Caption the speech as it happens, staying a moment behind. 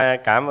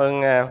Cảm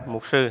ơn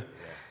mục sư.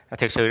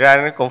 Thực sự ra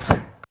nó cũng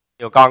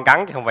nhiều con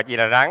cắn chứ không phải chỉ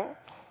là rắn.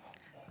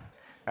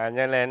 Cho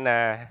nên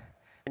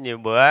nhiều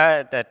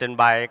bữa trình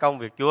bày công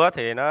việc Chúa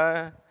thì nó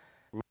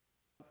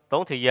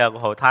tốn thời giờ của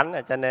hội thánh,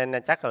 cho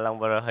nên chắc là lần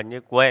vừa rồi hình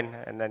như quên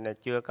nên là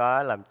chưa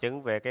có làm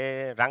chứng về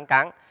cái rắn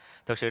cắn.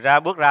 Thực sự ra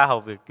bước ra hầu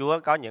việc Chúa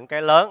có những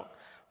cái lớn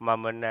mà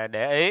mình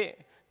để ý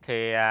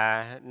thì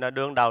nó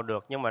đương đầu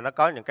được, nhưng mà nó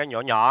có những cái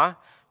nhỏ nhỏ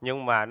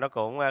nhưng mà nó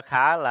cũng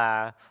khá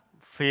là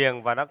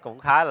phiền và nó cũng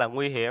khá là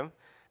nguy hiểm.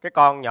 Cái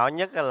con nhỏ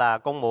nhất là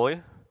con muỗi.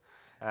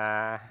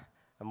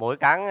 Muỗi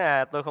cắn,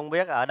 tôi không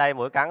biết ở đây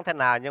muỗi cắn thế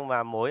nào, nhưng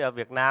mà muỗi ở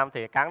Việt Nam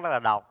thì cắn rất là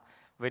độc.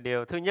 Vì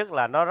điều thứ nhất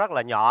là nó rất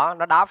là nhỏ,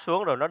 nó đáp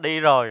xuống rồi nó đi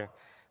rồi,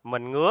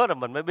 mình ngứa rồi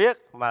mình mới biết,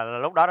 mà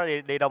lúc đó nó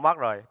đi đâu mất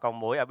rồi. Còn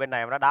muỗi ở bên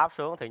này mà nó đáp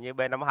xuống thì như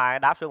B52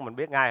 đáp xuống mình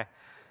biết ngay.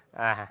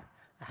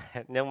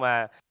 Nhưng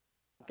mà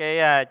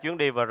cái chuyến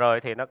đi vừa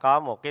rồi thì nó có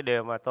một cái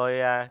điều mà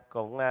tôi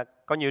cũng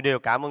có nhiều điều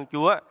cảm ơn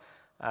Chúa.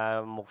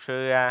 Mục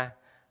sư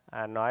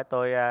nói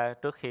tôi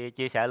trước khi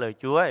chia sẻ lời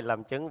Chúa thì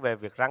làm chứng về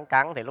việc rắn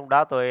cắn, thì lúc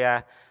đó tôi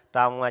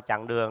trong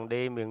chặng đường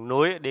đi miền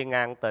núi, đi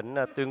ngang tỉnh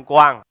Tuyên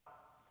Quang,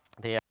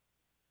 thì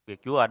việc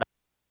Chúa ở đó.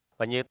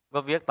 Và như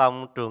có viết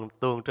trong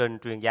tường trình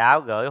truyền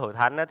giáo gửi hội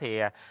thánh đó,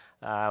 thì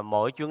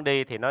mỗi chuyến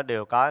đi thì nó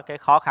đều có cái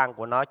khó khăn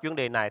của nó. Chuyến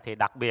đi này thì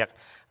đặc biệt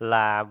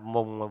là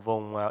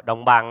vùng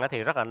đồng bằng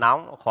thì rất là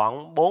nóng,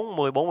 khoảng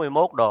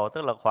 40-41 độ,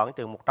 tức là khoảng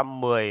từ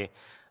 110,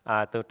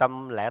 từ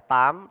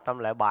 108,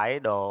 107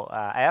 độ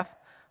F,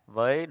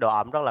 với độ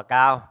ẩm rất là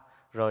cao.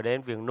 Rồi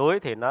đến vùng núi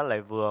thì nó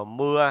lại vừa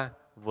mưa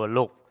vừa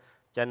lụt,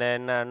 cho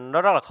nên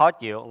nó rất là khó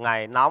chịu,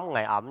 ngày nóng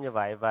ngày ẩm như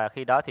vậy. Và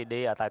khi đó thì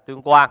đi ở tại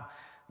Tuyên Quang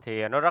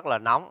thì nó rất là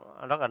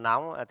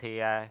nóng. Thì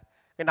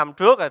cái năm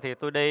trước thì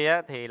tôi đi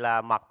thì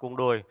là mặc quần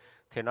đùi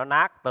thì nó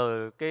nát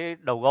từ cái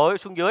đầu gối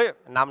xuống dưới.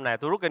 Năm này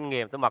tôi rút kinh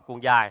nghiệm, tôi mặc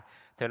quần dài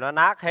thì nó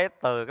nát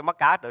hết từ cái mắt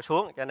cá trở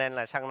xuống, cho nên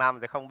là sang năm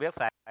thì không biết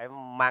phải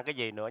mang cái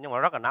gì nữa, nhưng mà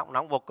rất là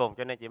nóng vô cùng,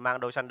 cho nên chỉ mang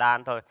đôi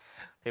sandal thôi.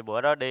 Thì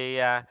bữa đó đi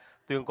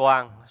Tuyên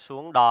Quang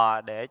xuống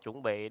đò để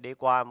chuẩn bị đi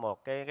qua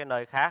một cái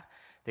nơi khác,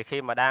 thì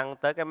khi mà đang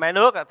tới cái mé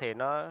nước thì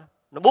nó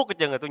buốt cái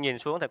chân, rồi tôi nhìn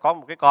xuống thì có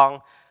một cái con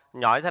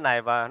nhỏ như thế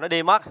này và nó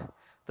đi mất.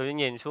 Tôi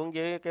nhìn xuống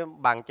dưới cái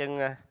bàn chân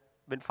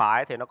bên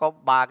phải thì nó có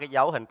 3 cái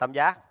dấu hình tam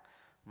giác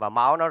và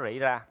máu nó rỉ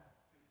ra.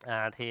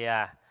 Thì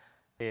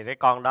cái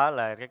con đó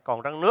là cái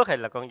con rắn nước hay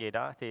là con gì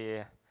đó, thì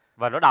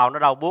và nó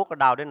đau buốt, nó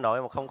đau đến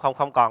nỗi mà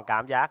không còn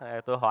cảm giác.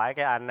 Tôi hỏi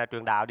cái anh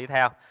truyền đạo đi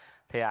theo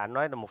thì anh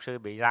nói là mục sư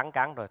bị rắn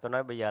cắn rồi. Tôi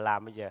nói bây giờ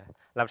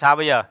làm sao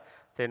bây giờ?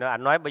 Thì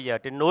anh nói bây giờ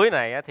trên núi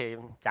này thì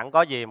chẳng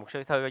có gì mục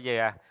sư, thôi bây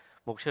giờ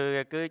mục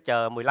sư cứ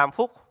chờ 15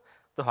 phút.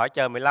 Tôi hỏi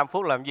chờ 15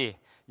 phút làm gì?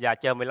 Dạ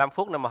chờ 15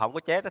 phút nữa mà không có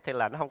chết thì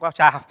là nó không có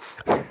sao.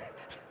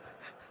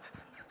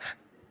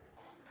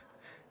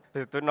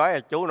 Thì tôi nói là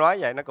chú nói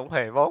vậy nó cũng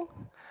hề vốn.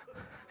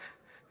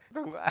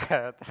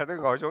 Tôi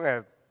ngồi xuống này,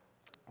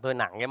 tôi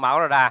nặng cái máu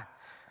nó ra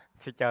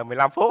thì chờ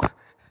 15 phút.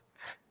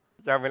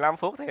 Chờ 15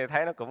 phút thì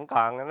thấy nó cũng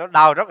còn, nó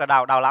đau, rất là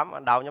đau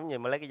lắm, đau giống như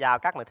mà lấy cái dao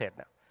cắt này thịt.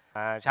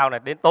 Sau này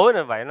đến tối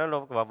như vậy nó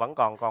vẫn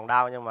còn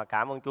đau, nhưng mà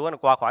cảm ơn Chúa nó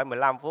qua khỏi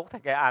 15 phút thì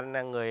cái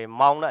anh người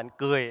Mông đó anh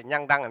cười,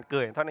 nhăn răng anh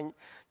cười, thôi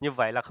như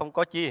vậy là không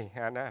có chi.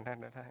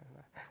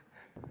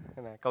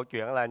 Câu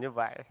chuyện là như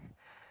vậy.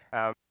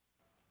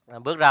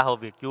 Bước ra hầu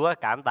việc Chúa,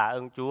 cảm tạ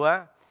ơn Chúa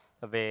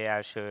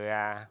về sự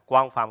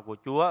quan phòng của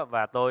Chúa,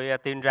 và tôi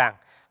tin rằng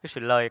cái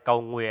sự lời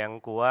cầu nguyện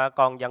của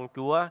con dân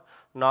Chúa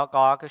nó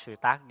có cái sự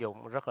tác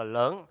dụng rất là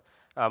lớn.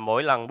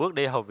 Mỗi lần bước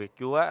đi hầu việc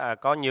Chúa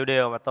có nhiều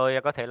điều mà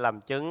tôi có thể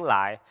làm chứng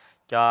lại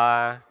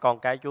cho con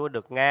cái Chúa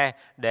được nghe,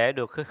 để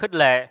được khích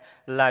lệ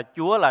là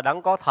Chúa là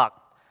đấng có thật.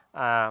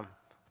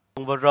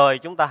 Vừa rồi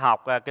chúng ta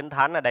học Kinh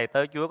Thánh đầy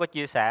tớ Chúa có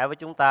chia sẻ với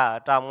chúng ta ở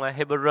trong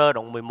Hebrew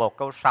đoạn 11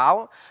 câu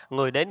 6,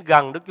 người đến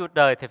gần Đức Chúa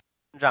Trời thì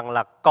rằng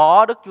là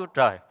có Đức Chúa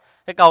Trời.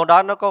 Cái câu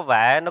đó nó có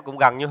vẻ nó cũng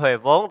gần như huề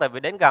vốn, tại vì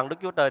đến gần Đức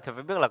Chúa Trời thì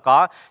phải biết là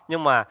có,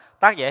 nhưng mà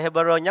tác giả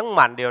Hebrew nhấn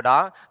mạnh điều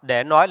đó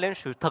để nói đến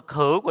sự thực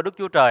hữu của Đức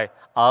Chúa Trời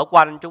ở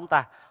quanh chúng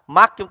ta.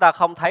 Mắt chúng ta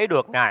không thấy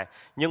được Ngài,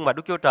 nhưng mà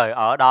Đức Chúa Trời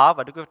ở đó,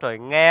 và Đức Chúa Trời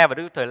nghe, và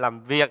Đức Chúa Trời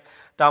làm việc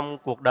trong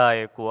cuộc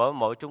đời của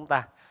mỗi chúng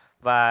ta.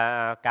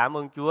 Và cảm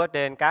ơn Chúa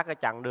trên các cái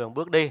chặng đường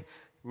bước đi,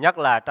 nhất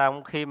là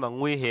trong khi mà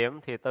nguy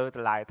hiểm thì tôi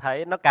lại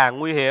thấy nó càng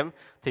nguy hiểm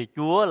thì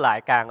Chúa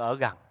lại càng ở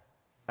gần.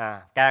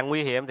 Càng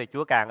nguy hiểm thì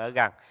Chúa càng ở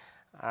gần.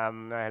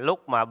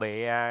 Lúc mà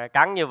bị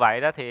cắn như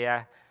vậy đó thì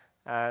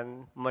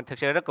mình thực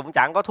sự nó cũng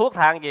chẳng có thuốc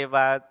thang gì,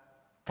 và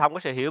trong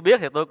cái sự hiểu biết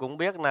thì tôi cũng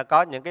biết là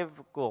có những cái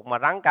cuộc mà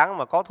rắn cắn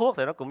mà có thuốc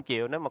thì nó cũng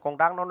chịu, nếu mà con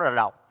rắn nó là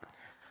độc.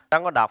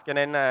 Rắn có độc cho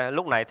nên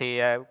lúc này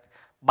thì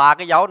 3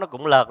 cái dấu nó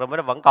cũng lợt rồi,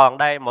 nó vẫn còn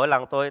đây. Mỗi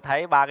lần tôi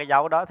thấy 3 cái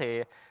dấu đó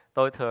thì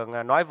tôi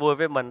thường nói vui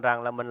với mình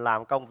rằng là mình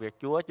làm công việc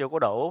Chúa chưa có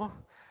đủ,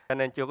 cho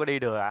nên chưa có đi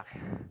được.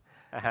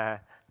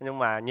 Nhưng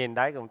mà nhìn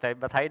đấy cũng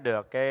thấy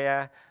được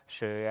cái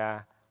sự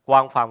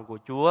quan phòng của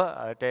Chúa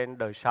ở trên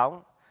đời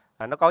sống.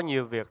 Nó có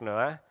nhiều việc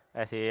nữa,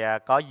 thì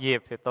có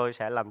dịp thì tôi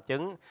sẽ làm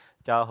chứng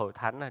cho hội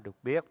thánh được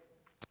biết.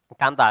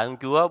 Cảm tạ ơn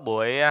Chúa,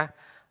 buổi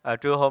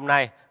trưa hôm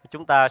nay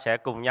chúng ta sẽ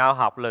cùng nhau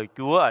học lời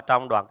Chúa ở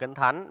trong đoạn Kinh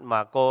Thánh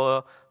mà cô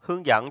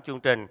hướng dẫn chương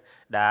trình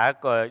đã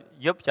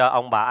giúp cho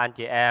ông bà anh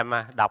chị em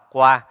đọc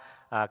qua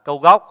câu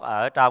gốc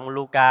ở trong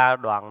Luca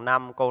đoạn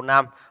 5 câu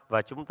 5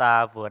 và chúng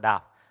ta vừa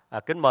đọc.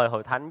 Kính mời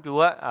Hội Thánh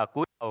Chúa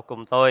cúi đầu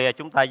cùng tôi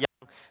chúng ta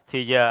dâng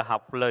thì giờ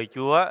học lời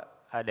Chúa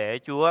để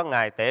Chúa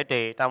Ngài tể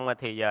trị trong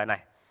thì giờ này.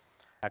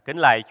 Kính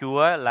lạy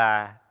Chúa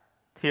là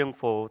Thiên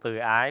Phụ từ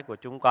ái của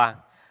chúng con,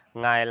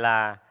 Ngài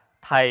là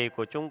Thầy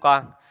của chúng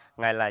con,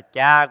 Ngài là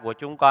Cha của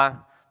chúng con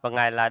và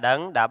Ngài là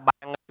Đấng đã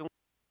ban chúng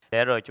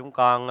để rồi chúng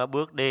con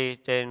bước đi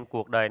trên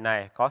cuộc đời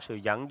này có sự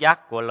dẫn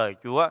dắt của lời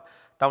Chúa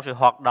trong sự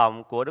hoạt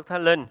động của Đức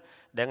Thánh Linh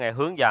để Ngài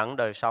hướng dẫn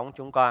đời sống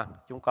chúng con.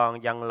 Chúng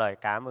con dâng lời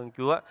cảm ơn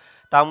Chúa.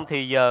 Trong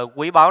thì giờ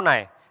quý báu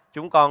này,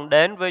 chúng con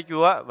đến với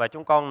Chúa và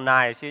chúng con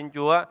nài xin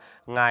Chúa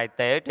Ngài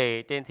tể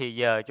trị trên thì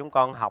giờ chúng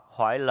con học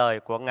hỏi lời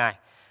của Ngài.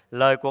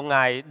 Lời của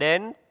Ngài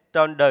đến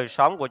trong đời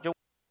sống của chúng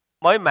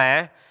mới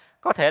mẻ.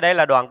 Có thể đây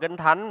là đoạn Kinh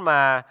Thánh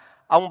mà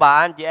ông bà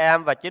anh chị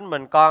em và chính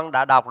mình con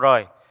đã đọc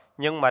rồi.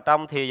 Nhưng mà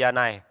trong thì giờ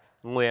này,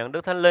 nguyện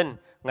Đức Thánh Linh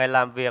Ngài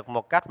làm việc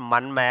một cách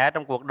mạnh mẽ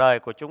trong cuộc đời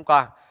của chúng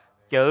con.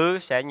 Chữ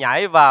sẽ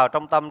nhảy vào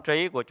trong tâm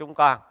trí của chúng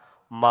con,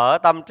 mở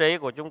tâm trí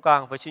của chúng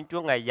con. Và xin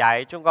Chúa Ngài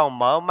dạy chúng con,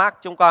 mở mắt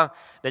chúng con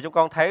để chúng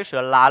con thấy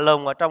sự lạ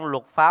lùng ở trong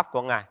luật pháp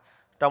của Ngài,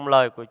 trong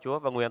lời của Chúa.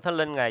 Và nguyện Thánh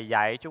Linh Ngài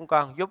dạy chúng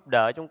con, giúp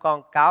đỡ chúng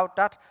con, cáo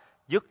trách,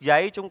 dứt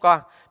giấy chúng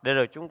con, để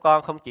rồi chúng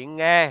con không chỉ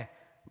nghe,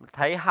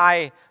 thấy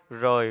hay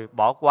rồi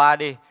bỏ qua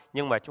đi,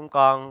 nhưng mà chúng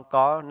con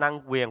có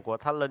năng quyền của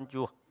Thánh Linh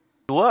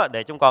Chúa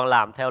để chúng con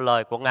làm theo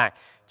lời của Ngài.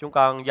 Chúng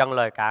con dâng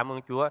lời cảm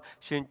ơn Chúa.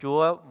 Xin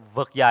Chúa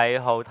vực dậy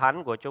hội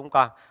thánh của chúng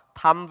con,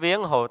 thăm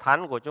viếng hội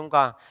thánh của chúng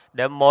con,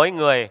 để mỗi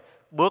người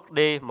bước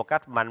đi một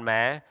cách mạnh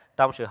mẽ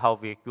trong sự hầu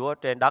việc Chúa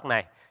trên đất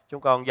này.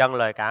 Chúng con dâng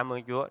lời cảm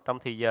ơn Chúa. Trong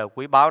thì giờ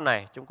quý báu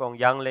này, chúng con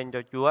dâng lên cho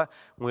Chúa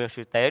nguyện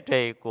sự tể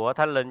trị của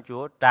Thánh Linh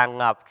Chúa tràn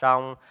ngập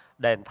trong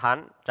đền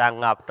thánh, tràn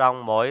ngập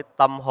trong mỗi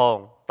tâm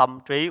hồn, tâm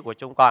trí của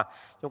chúng con.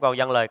 Chúng con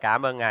dâng lời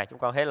cảm ơn Ngài. Chúng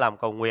con hết lòng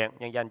cầu nguyện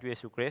nhân danh Chúa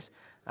Giêsu Christ.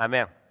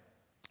 Amen.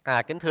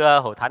 Kính thưa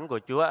hội thánh của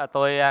Chúa,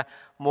 tôi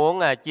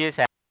muốn chia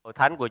sẻ hội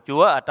thánh của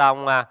Chúa ở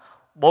trong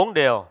 4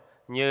 điều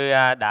như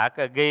đã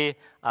ghi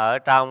ở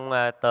trong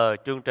tờ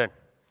chương trình.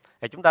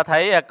 Thì chúng ta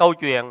thấy câu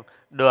chuyện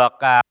được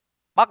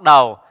bắt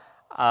đầu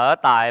ở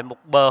tại một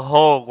bờ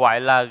hồ gọi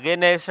là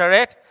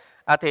Gennesaret.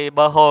 Thì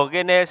bờ hồ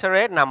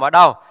Gennesaret nằm ở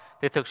đâu?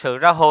 Thì thực sự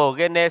ra hồ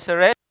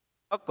Gennesaret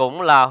nó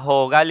cũng là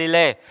hồ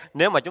Galilee.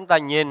 Nếu mà chúng ta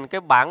nhìn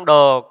cái bản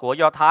đồ của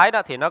Do Thái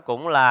đó thì nó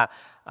cũng là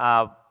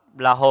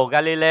hồ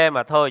Galilee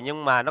mà thôi.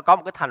 Nhưng mà nó có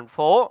một cái thành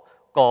phố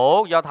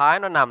cổ Do Thái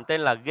nó nằm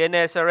tên là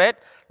Gennesaret.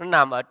 Nó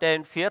nằm ở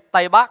trên phía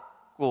tây bắc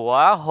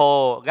của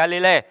hồ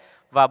Galilee.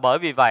 Và bởi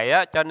vì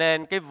vậy cho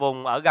nên cái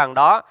vùng ở gần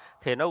đó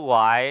thì nó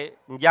gọi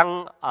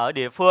dân ở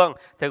địa phương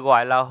thì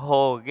gọi là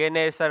hồ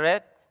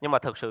Gennesaret. Nhưng mà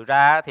thực sự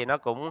ra thì nó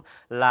cũng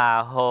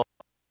là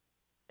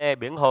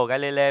biển hồ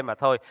Galilee mà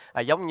thôi.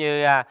 Giống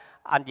như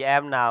anh chị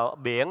em nào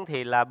biển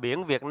thì là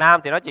biển Việt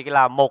Nam thì nó chỉ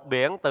là một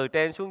biển từ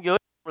trên xuống dưới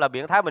là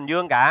biển Thái Bình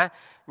Dương cả.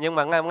 Nhưng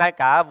mà ngay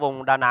cả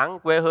vùng Đà Nẵng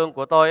quê hương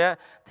của tôi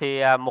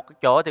thì một cái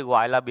chỗ thì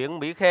gọi là biển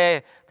Mỹ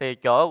Khê, thì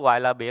chỗ gọi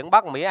là biển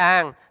Bắc Mỹ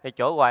An, thì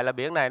chỗ gọi là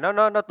biển này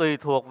nó tùy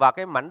thuộc vào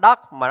cái mảnh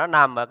đất mà nó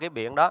nằm ở cái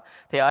biển đó.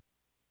 Thì ở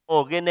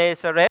hồ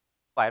Gennesaret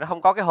vậy, nó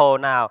không có cái hồ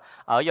nào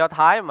ở Do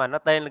Thái mà nó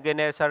tên là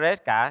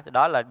Gennesaret cả,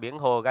 đó là biển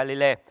hồ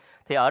Galilee.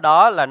 Thì ở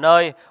đó là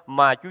nơi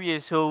mà Chúa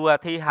Giêsu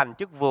thi hành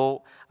chức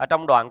vụ. Ở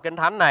trong đoạn Kinh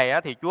Thánh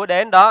này thì Chúa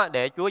đến đó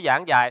để Chúa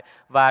giảng dạy,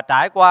 và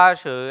trải qua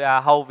sự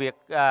hầu việc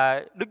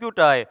Đức Chúa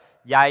Trời,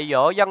 dạy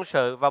dỗ dân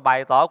sự và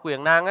bày tỏ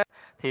quyền năng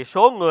thì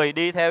số người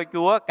đi theo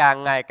Chúa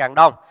càng ngày càng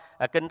đông.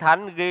 Kinh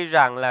Thánh ghi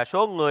rằng là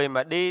số người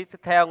mà đi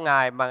theo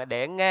Ngài mà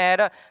để nghe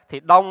đó thì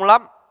đông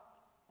lắm,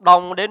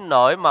 đông đến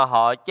nỗi mà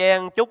họ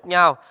chen chúc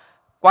nhau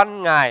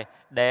quanh Ngài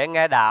để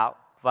nghe đạo.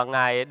 Và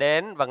Ngài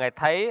đến và Ngài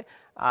thấy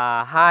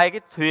hai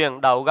cái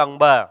thuyền đậu gần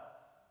bờ,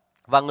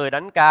 và người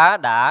đánh cá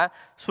đã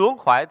xuống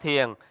khỏi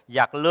thuyền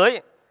giặt lưới.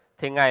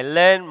 Thì Ngài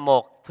lên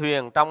một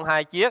thuyền trong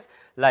hai chiếc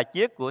là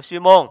chiếc của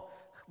Simon,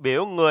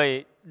 biểu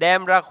người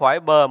đem ra khỏi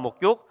bờ một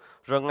chút,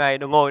 rồi Ngài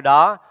ngồi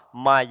đó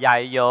mà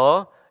dạy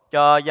dỗ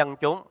cho dân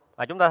chúng.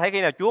 Chúng ta thấy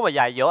khi nào Chúa mà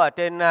dạy dỗ ở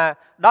trên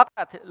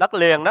đất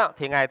liền đó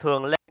thì Ngài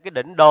thường lên cái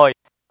đỉnh đồi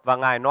và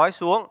Ngài nói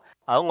xuống.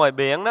 Ở ngoài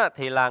biển đó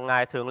thì là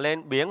Ngài thường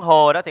lên biển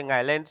hồ đó thì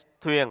Ngài lên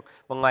thuyền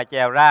và Ngài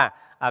chèo ra.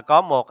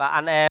 Có một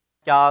anh em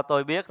cho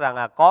tôi biết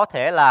rằng có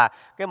thể là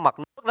cái mặt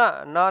nước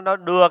đó nó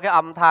đưa cái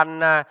âm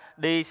thanh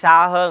đi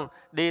xa hơn,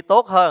 đi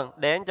tốt hơn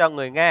đến cho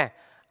người nghe.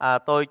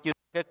 Tôi chưa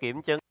cái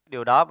kiểm chứng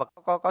điều đó và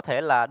có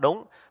thể là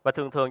đúng. Và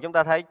thường thường chúng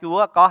ta thấy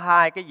Chúa có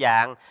hai cái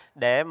dạng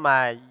để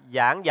mà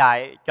giảng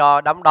dạy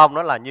cho đám đông,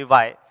 đó là như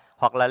vậy,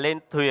 hoặc là lên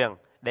thuyền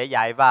để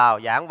dạy vào,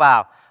 giảng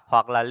vào,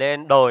 hoặc là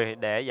lên đồi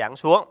để giảng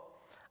xuống.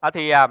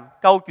 Thì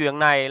câu chuyện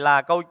này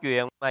là câu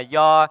chuyện mà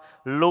do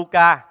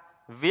Luca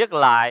viết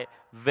lại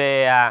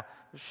về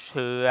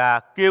sự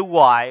kêu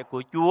gọi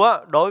của Chúa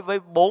đối với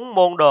 4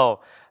 môn đồ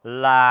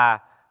là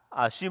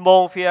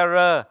Simon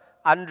Phi-e-rơ,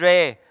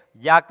 Andre,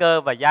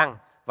 Gia-cơ và Giăng.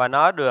 Và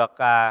nó được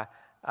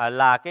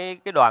là cái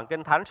đoạn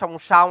Kinh Thánh song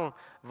song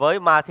với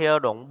Ma-thi-ơ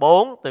đoạn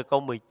 4 từ câu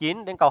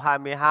 19 đến câu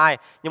 22.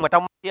 Nhưng mà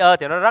trong Ma-thi-ơ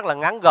thì nó rất là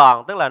ngắn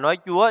gọn, tức là nói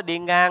Chúa đi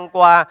ngang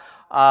qua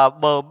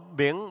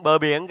bờ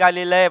biển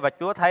Galilee và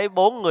Chúa thấy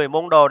 4 người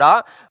môn đồ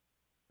đó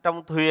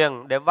trong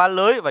thuyền để vá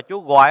lưới và Chúa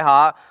gọi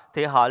họ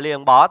thì họ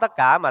liền bỏ tất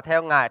cả mà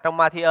theo Ngài. Trong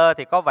Ma-thi-ơ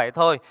thì có vậy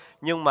thôi,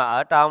 nhưng mà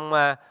ở trong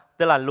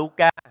tức là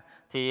Luca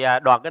thì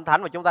đoạn Kinh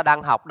Thánh mà chúng ta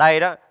đang học đây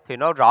đó thì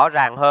nó rõ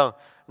ràng hơn,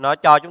 nó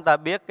cho chúng ta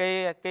biết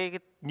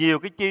nhiều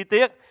cái chi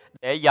tiết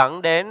để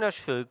dẫn đến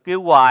sự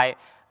kêu gọi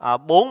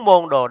 4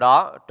 môn đồ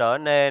đó trở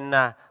nên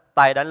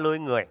tay đánh lưới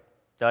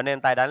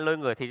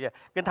người. Thì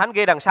Kinh Thánh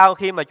ghi đằng sau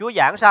khi mà Chúa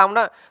giảng xong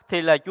đó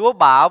thì là Chúa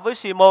bảo với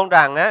Si-môn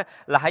rằng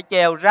là hãy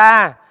chèo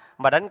ra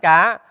mà đánh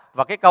cá.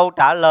 Và cái câu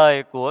trả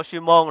lời của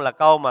Si-môn là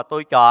câu mà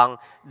tôi chọn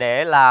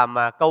để làm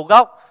câu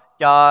gốc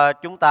cho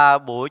chúng ta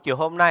buổi chiều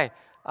hôm nay.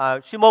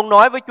 Si-môn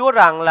nói với Chúa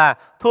rằng là: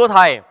 thưa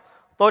Thầy,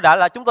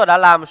 chúng tôi đã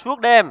làm suốt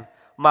đêm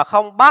mà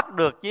không bắt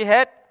được chí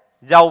hết.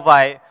 Dầu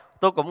vậy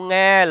tôi cũng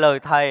nghe lời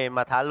Thầy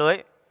mà thả lưới.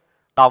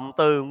 Động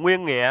từ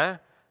nguyên nghĩa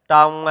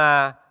trong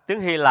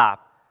tiếng Hy Lạp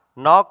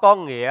nó có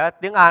nghĩa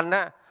tiếng Anh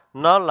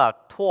nó là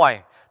toil,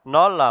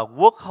 nó là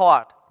work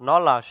hard, nó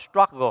là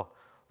struggle.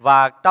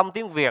 Và trong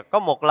tiếng Việt có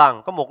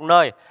một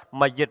nơi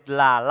mà dịch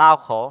là lao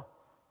khổ.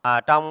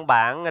 Trong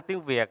bản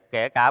tiếng Việt,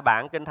 kể cả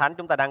bản Kinh Thánh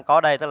chúng ta đang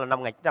có đây, tức là năm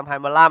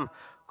 1925,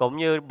 cũng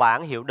như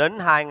bản Hiệu Đính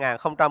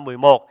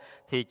 2011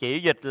 thì chỉ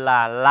dịch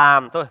là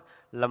làm thôi,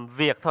 làm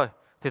việc thôi.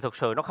 Thì thực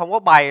sự nó không có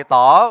bày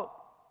tỏ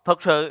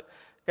thực sự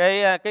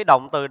cái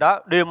động từ đó.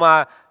 Điều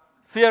mà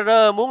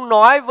Phi-e-rơ muốn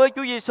nói với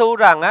Chúa Giêsu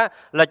rằng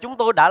là chúng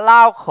tôi đã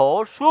lao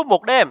khổ suốt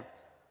một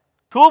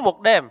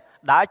đêm,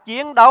 đã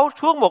chiến đấu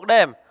suốt một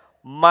đêm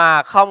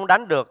mà không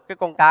đánh được cái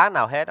con cá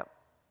nào hết.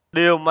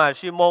 Điều mà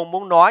Si-môn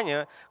muốn nói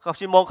như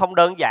Si-môn không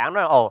đơn giản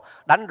nói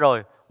đánh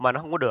rồi mà nó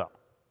không có được.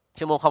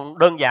 Si-môn không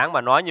đơn giản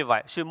mà nói như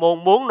vậy.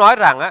 Si-môn muốn nói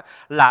rằng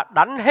là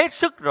đánh hết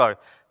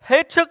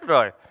sức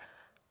rồi,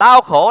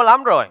 tao khổ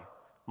lắm rồi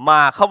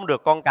mà không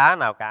được con cá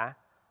nào cả.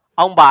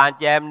 Ông bà anh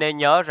chị em nên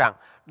nhớ rằng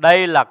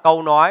đây là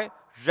câu nói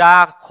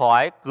ra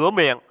khỏi cửa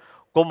miệng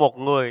của một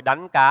người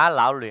đánh cá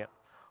lão luyện,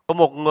 của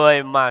một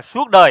người mà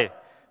suốt đời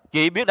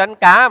chỉ biết đánh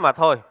cá mà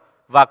thôi,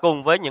 và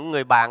cùng với những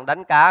người bạn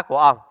đánh cá của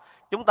ông.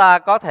 Chúng ta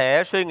có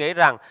thể suy nghĩ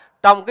rằng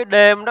trong cái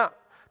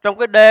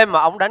đêm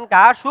mà ông đánh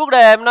cá suốt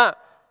đêm đó,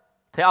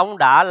 thì ông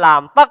đã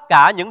làm tất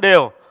cả những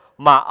điều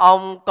mà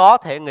ông có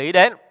thể nghĩ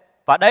đến.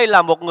 Và đây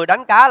là một người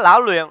đánh cá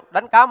lão luyện,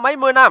 đánh cá mấy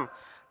mươi năm.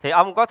 Thì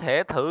ông có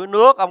thể thử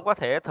nước, ông có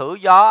thể thử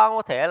gió, ông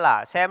có thể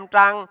là xem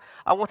trăng,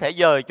 ông có thể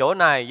dời chỗ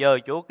này,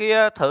 dời chỗ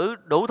kia, thử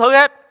đủ thứ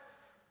hết.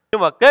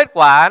 Nhưng mà kết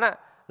quả đó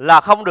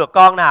là không được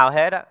con nào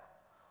hết á.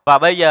 Và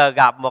bây giờ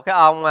gặp một cái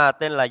ông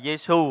tên là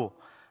Giêsu,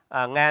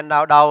 nghe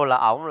đâu là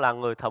ổng là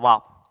người thợ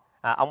mộc.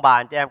 Ông bà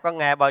anh chị em có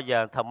nghe bao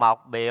giờ thợ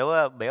mộc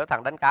biểu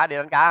thằng đánh cá đi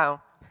đánh cá không?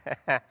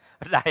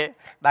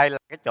 Đây là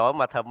cái chỗ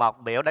mà thợ mộc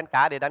biểu đánh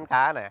cá đi đánh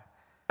cá nè,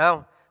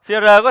 không?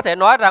 Phi-e-rơ có thể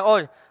nói rằng: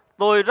 ôi,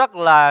 tôi rất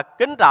là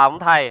kính trọng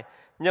thầy,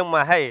 nhưng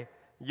mà hey,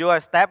 you are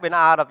stepping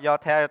out of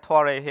your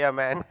territory here,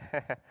 man.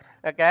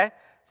 Okay,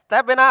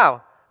 stepping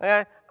out.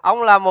 Okay.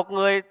 Ông là một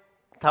người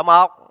thợ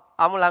mộc,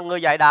 ông là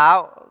người dạy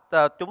đạo,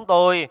 chúng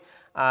tôi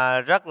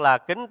rất là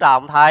kính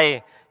trọng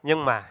thầy,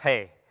 nhưng mà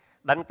hey,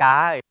 đánh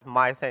cá is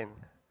my thing.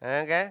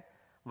 Okay.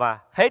 Và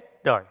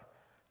hết rồi,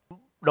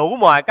 đủ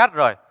mọi cách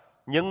rồi,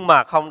 nhưng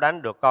mà không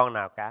đánh được con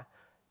nào cả.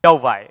 Dẫu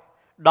vậy,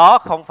 đó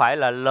không phải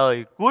là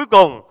lời cuối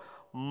cùng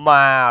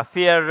mà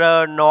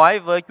Phi-e-rơ nói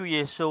với Chúa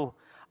Giêsu.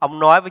 Ông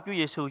nói với Chúa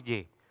Giêsu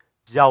gì?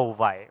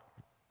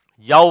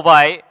 Dẫu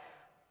vậy,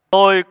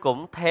 tôi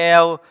cũng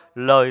theo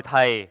lời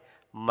Thầy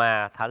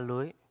mà thả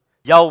lưới.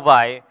 Dẫu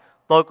vậy,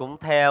 tôi cũng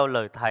theo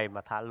lời Thầy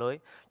mà thả lưới.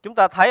 Chúng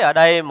ta thấy ở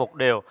đây một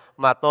điều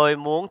mà tôi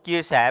muốn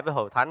chia sẻ với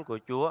hội thánh của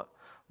Chúa.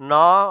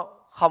 Nó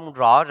không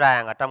rõ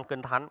ràng ở trong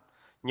Kinh Thánh,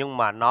 nhưng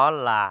mà nó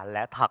là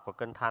lẽ thật của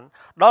Kinh Thánh.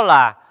 Đó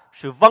là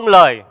sự vâng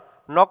lời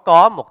nó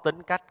có một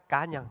tính cách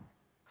cá nhân.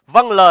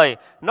 Vâng lời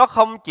nó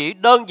không chỉ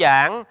đơn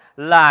giản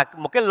là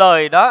một cái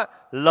lời đó,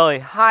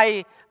 lời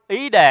hay,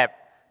 ý đẹp,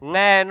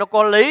 nghe nó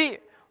có lý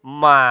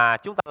mà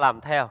chúng ta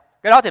làm theo.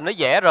 Cái đó thì nó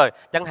dễ rồi.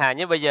 Chẳng hạn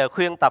như bây giờ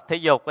khuyên tập thể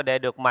dục để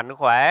được mạnh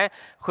khỏe,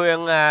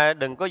 khuyên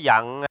đừng có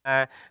giận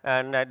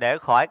để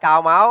khỏi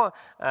cao máu,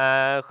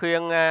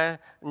 khuyên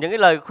những cái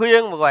lời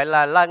khuyên mà gọi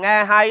là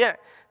nghe hay á,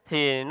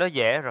 thì nó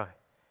dễ rồi.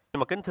 Nhưng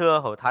mà kính thưa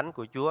hội thánh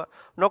của Chúa,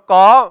 nó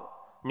có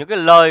những cái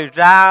lời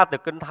ra từ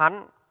Kinh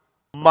Thánh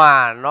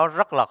mà nó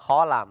rất là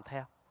khó làm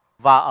theo.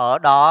 Và ở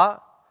đó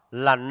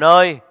là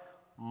nơi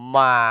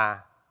mà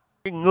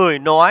cái người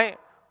nói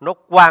nó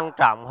quan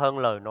trọng hơn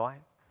lời nói.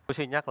 Tôi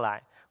xin nhắc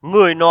lại,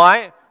 người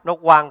nói nó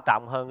quan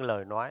trọng hơn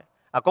lời nói.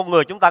 Con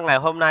người chúng ta ngày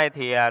hôm nay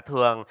thì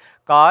thường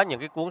có những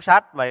cái cuốn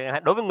sách mà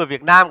đối với người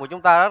Việt Nam của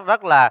chúng ta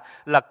rất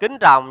là kính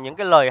trọng những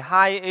cái lời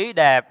hay, ý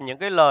đẹp, những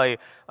cái lời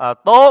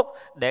tốt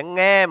để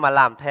nghe mà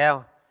làm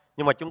theo.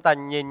 Nhưng mà chúng ta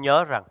nên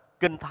nhớ rằng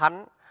Kinh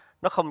Thánh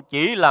nó không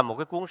chỉ là một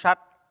cái cuốn sách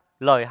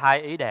lời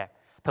hay, ý đẹp.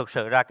 Thực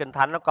sự ra Kinh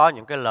Thánh nó có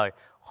những cái lời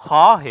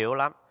khó hiểu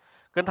lắm.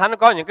 Kinh Thánh nó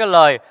có những cái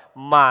lời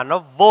mà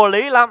nó vô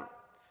lý lắm.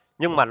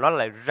 nhưng mà nó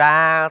lại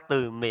ra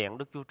từ miệng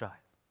Đức Chúa Trời.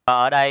 Và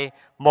ở đây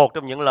một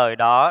trong những lời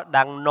đó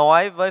đang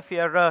nói với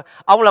Phi-e-rơ.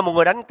 Ông là một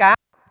người đánh cá.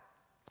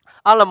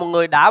 Ông là một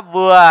người đã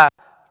vừa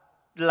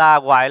là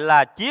gọi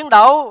là chiến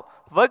đấu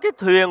với cái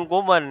thuyền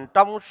của mình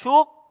trong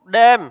suốt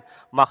đêm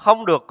mà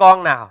không được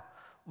con nào.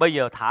 Bây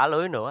giờ thả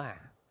lưới nữa à?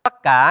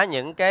 Tất cả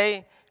những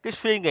cái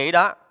suy nghĩ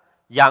đó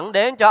dẫn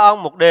đến cho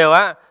ông một điều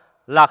á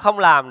là không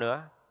làm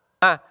nữa.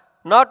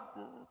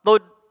 Tôi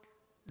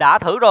đã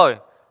thử rồi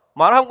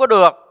mà nó không có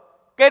được,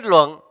 kết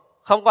luận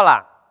không có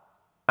làm.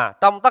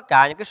 Trong tất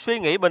cả những cái suy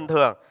nghĩ bình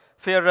thường,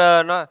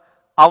 Phi-e-rơ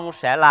ông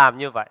sẽ làm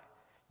như vậy.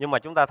 Nhưng mà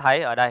chúng ta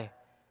thấy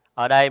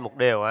ở đây một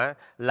điều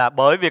là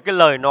bởi vì cái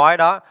lời nói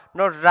đó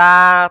nó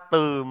ra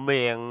từ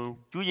miệng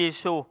Chúa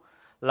Giêsu,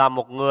 là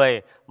một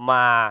người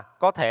mà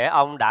có thể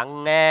ông đã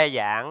nghe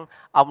giảng,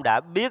 ông đã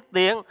biết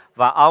tiếng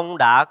và ông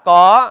đã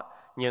có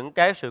những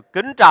cái sự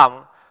kính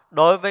trọng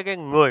đối với cái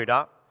người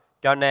đó,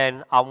 cho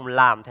nên ông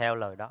làm theo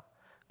lời đó.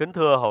 Kính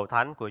thưa hội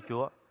thánh của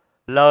Chúa,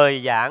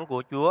 lời giảng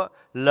của Chúa,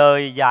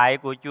 lời dạy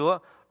của Chúa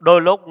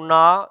đôi lúc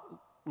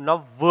nó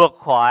vượt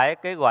khỏi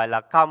cái gọi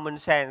là common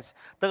sense,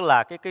 tức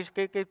là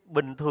cái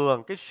bình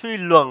thường, cái suy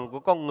luận của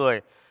con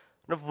người,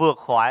 nó vượt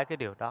khỏi cái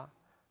điều đó.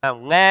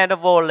 Nghe nó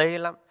vô lý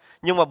lắm,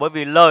 nhưng mà bởi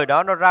vì lời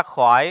đó nó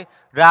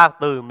ra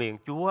từ miệng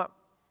Chúa,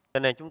 cho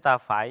nên chúng ta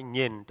phải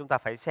nhìn, chúng ta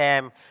phải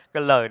xem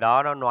cái lời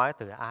đó nó nói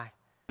từ ai.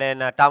 Nên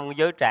trong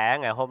giới trẻ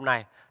ngày hôm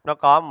nay nó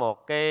có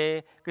một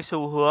cái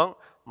xu hướng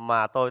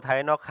mà tôi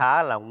thấy nó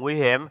khá là nguy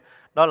hiểm,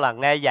 đó là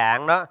nghe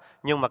giảng đó,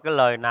 nhưng mà cái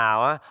lời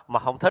nào mà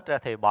không thích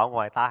thì bỏ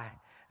ngoài tai.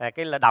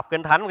 Cái là đọc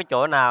Kinh Thánh, cái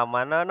chỗ nào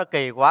mà nó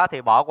kỳ quá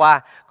thì bỏ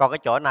qua, còn cái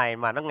chỗ này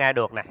mà nó nghe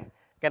được này,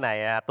 cái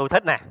này tôi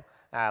thích nè,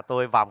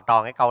 tôi vòng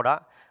tròn cái câu đó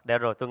để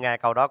rồi tôi nghe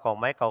câu đó, còn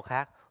mấy câu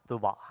khác tôi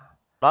bỏ.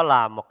 Đó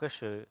là một cái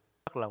sự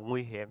rất là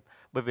nguy hiểm,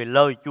 bởi vì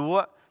lời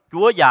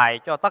Chúa dạy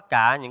cho tất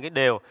cả những cái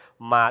điều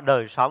mà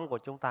đời sống của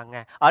chúng ta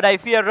nghe. Ở đây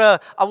Phi-e-rơ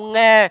ông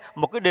nghe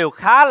một cái điều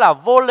khá là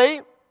vô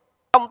lý.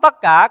 Trong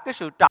tất cả cái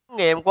sự trải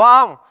nghiệm của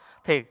ông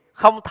thì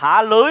không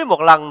thả lưới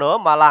một lần nữa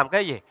mà làm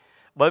cái gì?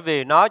 Bởi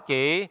vì nó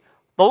chỉ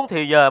tốn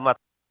thì giờ mà.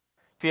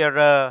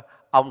 Phi-e-rơ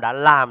ông đã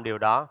làm điều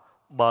đó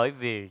bởi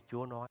vì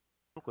Chúa nói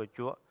của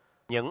Chúa.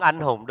 Những anh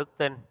hùng đức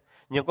tin,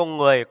 những con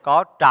người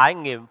có trải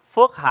nghiệm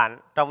phước hạnh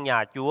trong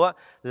nhà Chúa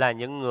là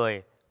những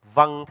người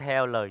vâng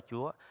theo lời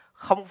Chúa.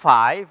 Không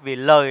phải vì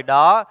lời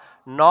đó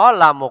nó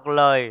là một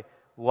lời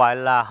gọi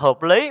là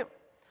hợp lý,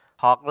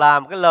 hoặc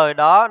làm cái lời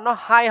đó nó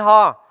hay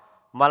ho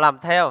mà làm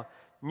theo,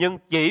 nhưng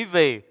chỉ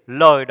vì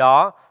lời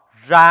đó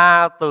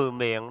ra từ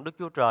miệng Đức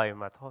Chúa Trời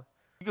mà thôi.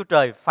 Đức Chúa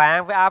Trời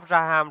phán với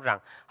Abraham rằng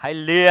hãy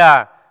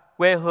lìa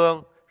quê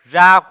hương,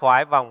 ra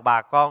khỏi vòng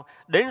bà con,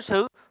 đến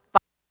xứ ta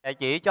sẽ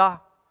chỉ cho.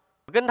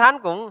 Kinh Thánh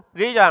cũng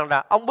ghi rằng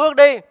là ông bước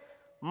đi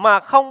mà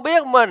không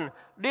biết mình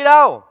đi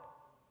đâu.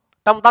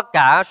 Trong tất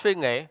cả suy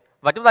nghĩ,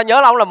 và chúng ta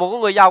nhớ là ông là một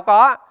người giàu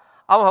có,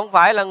 ông không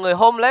phải là người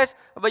homeless,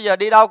 bây giờ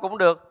đi đâu cũng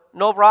được,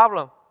 no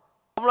problem.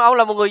 Ông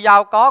là một người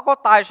giàu có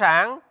tài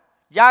sản,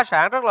 gia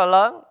sản rất là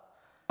lớn,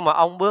 nhưng mà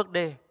ông bước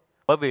đi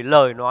bởi vì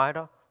lời nói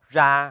đó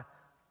ra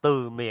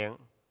từ miệng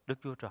Đức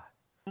Chúa Trời.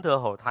 Kính thưa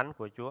hội thánh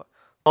của Chúa,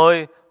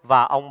 tôi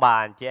và ông bà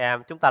anh chị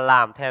em, chúng ta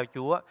làm theo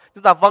Chúa,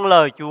 chúng ta vâng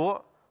lời Chúa.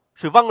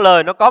 Sự vâng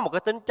lời nó có một cái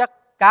tính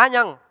chất cá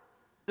nhân,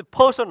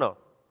 personal.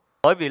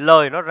 Bởi vì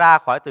lời nó ra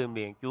khỏi từ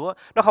miệng Chúa,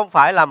 nó không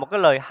phải là một cái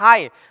lời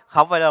hay,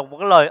 không phải là một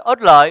cái lời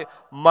ích lợi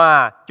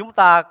mà chúng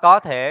ta có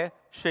thể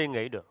suy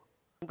nghĩ được.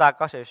 Chúng ta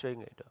có thể suy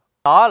nghĩ được.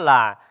 Đó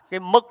là cái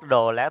mức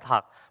độ lẽ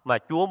thật mà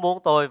Chúa muốn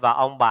tôi và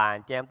ông bà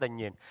anh chị em ta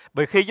nhìn.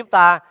 Bởi khi chúng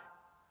ta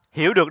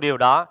hiểu được điều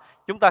đó,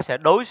 chúng ta sẽ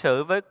đối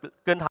xử với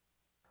Kinh Thánh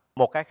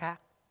một cái khác.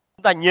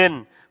 Chúng ta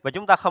nhìn và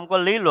chúng ta không có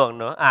lý luận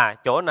nữa.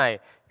 Chỗ này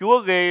Chúa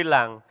ghi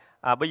là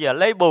bây giờ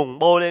lấy bùn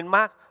bôi lên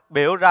mắt,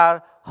 biểu ra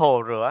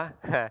hồ rửa.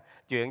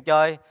 Chuyện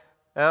chơi,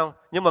 không?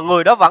 Nhưng mà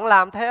người đó vẫn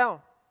làm theo.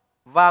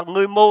 Và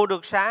người mù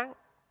được sáng.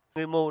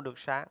 Người mù được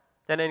sáng.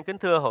 Cho nên kính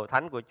thưa hội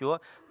thánh của Chúa,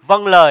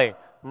 vâng lời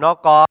nó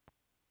có.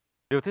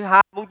 Điều thứ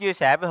hai muốn chia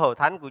sẻ với hội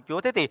thánh của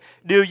Chúa. Thế thì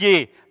điều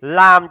gì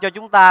làm cho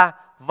chúng ta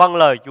vâng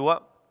lời Chúa?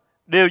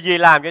 Điều gì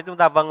làm cho chúng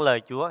ta vâng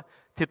lời Chúa?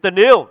 Thì tình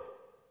yêu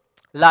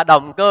là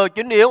động cơ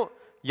chính yếu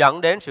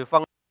dẫn đến sự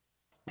vâng.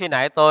 Khi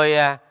nãy tôi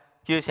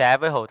chia sẻ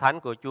với hội thánh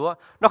của Chúa,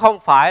 nó không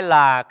phải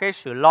là cái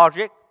sự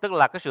logic, tức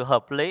là cái sự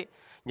hợp lý.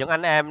 Những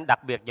anh em,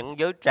 đặc biệt những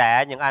giới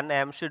trẻ, những anh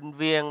em sinh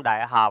viên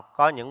đại học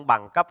có những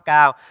bằng cấp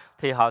cao,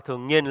 thì họ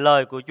thường nhìn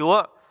lời của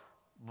Chúa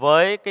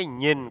với cái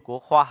nhìn của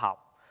khoa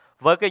học,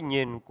 với cái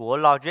nhìn của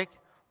logic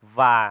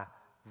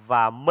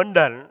và minh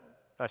định,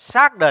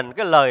 xác định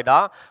cái lời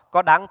đó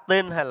có đáng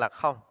tin hay là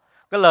không,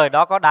 cái lời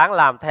đó có đáng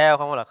làm theo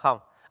không hay là không.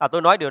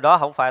 Tôi nói điều đó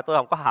không phải tôi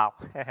không có học,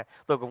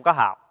 tôi cũng có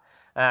học.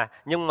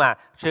 Nhưng mà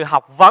sự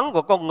học vấn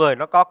của con người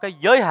nó có cái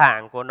giới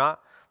hạn của nó,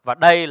 và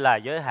đây là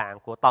giới hạn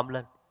của tâm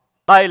linh,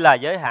 đây là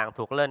giới hạn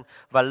thuộc linh,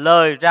 và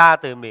lời ra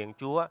từ miệng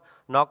Chúa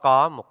nó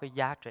có một cái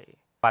giá trị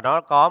và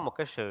nó có một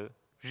cái sự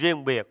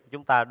riêng biệt của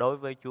chúng ta đối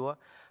với Chúa.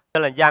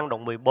 Đây là Giăng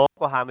đoạn 14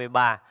 câu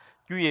 23,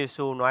 Chúa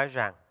Giêsu nói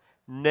rằng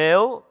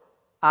nếu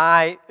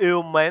ai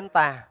yêu mến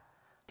ta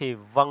thì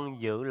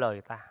vâng giữ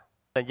lời ta.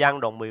 Giăng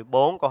đoạn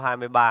 14 câu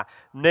 23.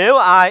 Nếu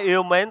ai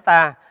yêu mến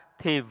ta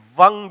thì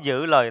vâng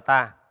giữ lời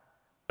ta.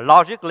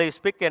 Logically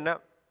speaking,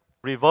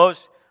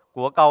 reverse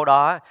của câu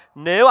đó,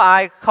 nếu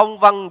ai không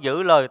vâng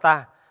giữ lời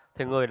ta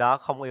thì người đó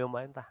không yêu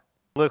mến ta.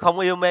 Người không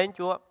yêu mến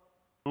Chúa.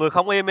 Người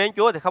không yêu mến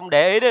Chúa thì không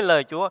để ý đến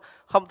lời Chúa,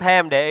 không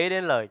thèm để ý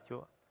đến lời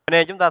Chúa.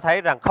 Nên chúng ta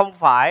thấy rằng không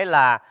phải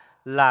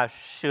là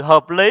sự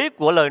hợp lý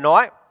của lời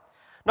nói.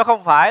 Nó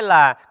không phải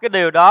là cái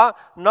điều đó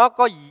nó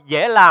có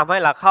dễ làm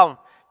hay là không,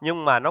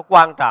 nhưng mà nó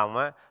quan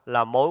trọng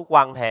là mối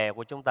quan hệ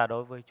của chúng ta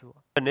đối với Chúa.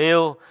 Tình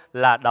yêu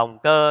là động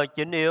cơ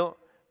chính yếu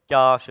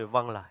cho sự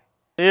vâng lời.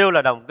 Yêu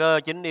là động cơ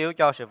chính yếu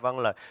cho sự vâng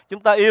lời. Chúng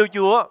ta yêu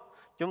Chúa,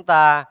 chúng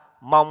ta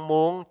mong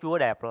muốn Chúa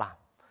đẹp lòng.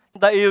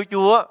 Chúng ta yêu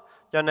Chúa,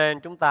 cho nên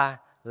chúng ta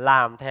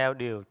làm theo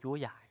điều Chúa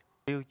dạy.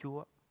 Yêu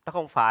Chúa. Nó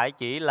không phải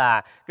chỉ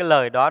là cái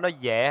lời đó nó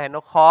dễ hay nó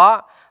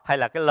khó, hay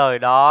là cái lời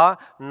đó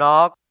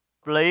nó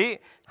lý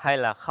hay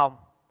là không.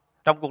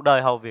 Trong cuộc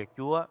đời hầu việc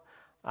Chúa,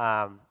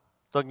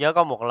 tôi nhớ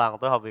có một lần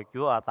tôi hầu việc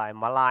Chúa ở tại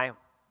Mã Lai,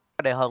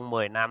 cách đây hơn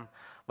 10 năm.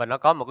 Và nó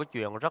có một cái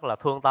chuyện rất là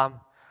thương tâm.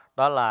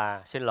 Đó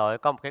là, xin lỗi,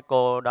 có một cái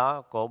cô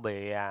đó, cô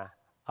bị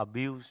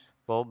abuse,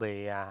 cô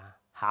bị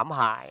hãm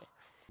hại.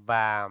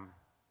 Và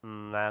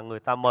người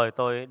ta mời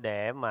tôi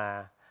để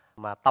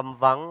mà tâm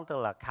vấn, tức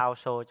là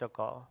counsel cho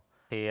cô.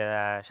 Thì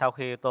sau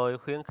khi tôi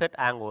khuyến khích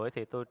an ủi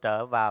thì tôi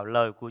trở vào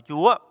lời của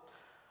Chúa.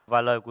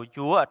 Và lời của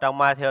Chúa ở trong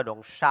Ma-thi-ơ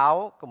đoạn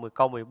 6,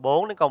 câu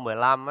 14 đến câu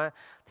 15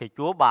 thì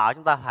Chúa bảo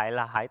chúng ta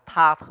hãy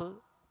tha thứ.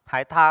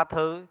 Hãy tha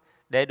thứ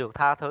để được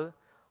tha thứ.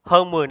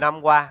 Hơn 10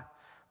 năm qua,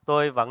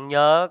 tôi vẫn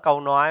nhớ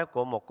câu nói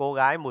của một cô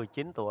gái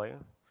 19 tuổi.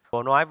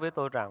 Cô nói với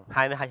tôi rằng,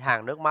 hai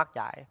hàng nước mắt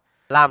chảy,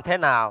 làm thế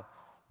nào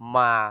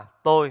mà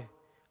tôi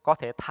có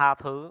thể tha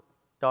thứ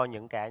cho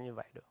những kẻ như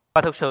vậy được.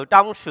 Và thực sự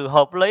trong sự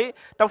hợp lý,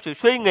 trong sự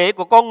suy nghĩ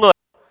của con người,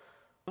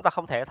 chúng ta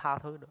không thể tha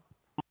thứ được.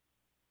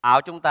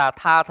 Bảo chúng ta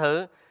tha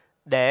thứ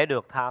để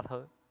được tha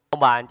thứ. Ông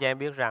bà anh chị em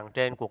biết rằng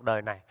trên cuộc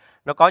đời này,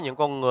 nó có những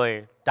con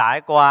người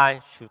trải qua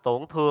sự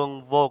tổn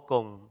thương vô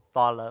cùng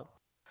to lớn.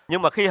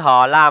 Nhưng mà khi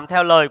họ làm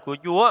theo lời của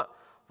Chúa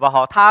và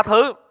họ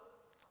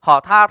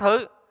tha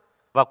thứ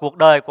và cuộc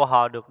đời của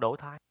họ được đổi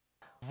thay,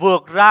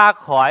 vượt ra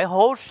khỏi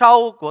hố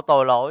sâu của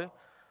tội lỗi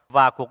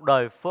và cuộc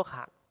đời phước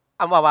hạnh.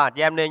 Ông bà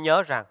chị em nên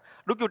nhớ rằng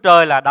Đức Chúa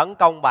Trời là đấng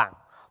công bằng.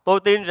 Tôi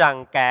tin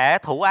rằng kẻ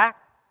thủ ác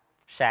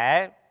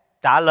sẽ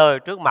trả lời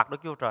trước mặt Đức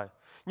Chúa Trời.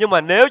 Nhưng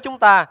mà nếu chúng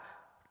ta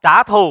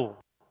trả thù,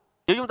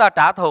 nếu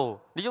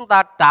chúng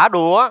ta trả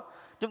đũa,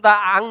 chúng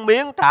ta ăn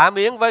miếng trả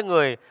miếng với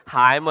người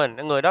hại mình,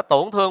 người đó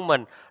tổn thương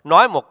mình,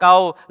 nói một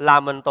câu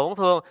làm mình tổn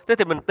thương, thế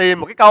thì mình tìm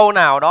một cái câu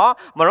nào đó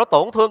mà nó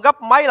tổn thương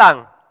gấp mấy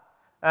lần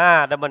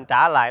để mình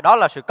trả lại. Đó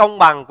là sự công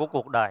bằng của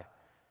cuộc đời.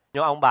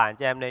 Nhưng ông bà anh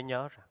chị em nên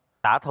nhớ rằng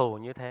trả thù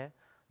như thế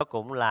nó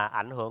cũng là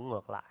ảnh hưởng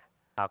ngược lại.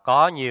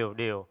 Có nhiều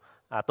điều,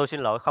 tôi xin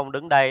lỗi không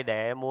đứng đây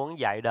để muốn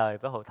dạy đời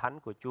với hội thánh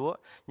của Chúa,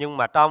 nhưng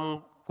mà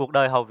trong cuộc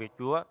đời hầu việc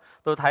Chúa,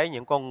 tôi thấy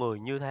những con người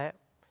như thế,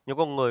 những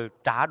con người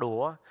trả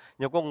đũa,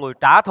 những con người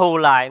trả thù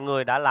lại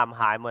người đã làm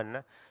hại mình,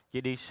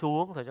 chỉ đi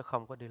xuống thôi chứ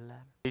không có đi lên.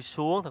 Đi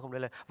xuống thôi không đi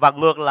lên. Và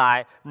ngược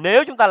lại,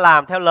 nếu chúng ta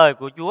làm theo lời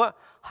của Chúa,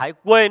 hãy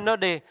quên nó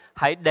đi,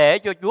 hãy để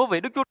cho Chúa,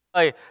 vì Đức Chúa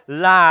Trời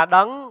là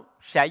đấng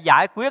sẽ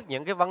giải quyết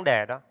những cái vấn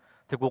đề đó,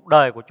 thì cuộc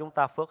đời của chúng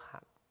ta phước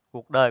hạnh.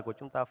 Cuộc đời của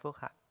chúng ta phước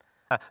hạnh.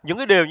 Những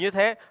cái điều như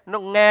thế nó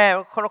nghe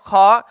nó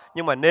khó,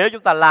 nhưng mà nếu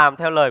chúng ta làm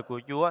theo lời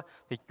của Chúa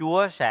thì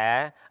Chúa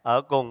sẽ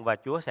ở cùng và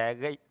Chúa sẽ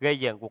gây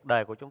dựng cuộc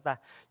đời của chúng ta.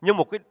 Nhưng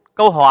một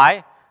câu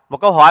hỏi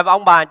mà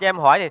ông bà cho em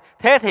hỏi thì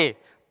thế thì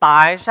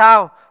tại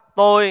sao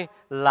tôi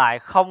lại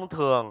không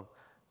thường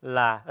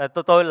là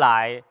tôi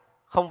lại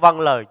không vâng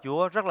lời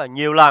Chúa rất là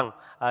nhiều lần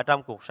ở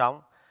trong cuộc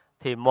sống?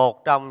 Thì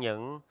một trong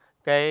những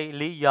cái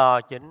lý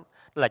do chính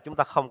là chúng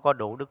ta không có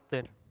đủ đức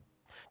tin.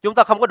 Chúng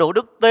ta không có đủ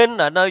đức tin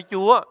ở nơi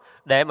Chúa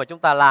để mà chúng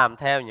ta làm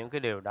theo những cái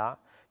điều đó.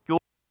 Chúa,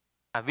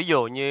 ví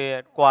dụ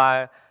như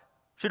qua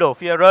sứ đồ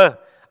Phi-e-rơ,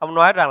 ông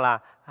nói rằng là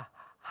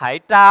hãy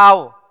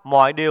trao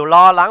mọi điều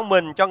lo lắng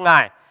mình cho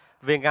Ngài,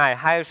 vì Ngài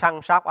hay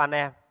săn sóc anh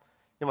em.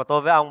 Nhưng mà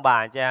tôi với ông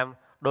bà cho em,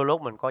 đôi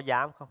lúc mình có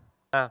dám không?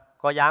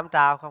 Có dám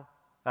trao không?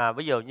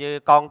 Ví dụ như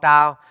con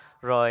trao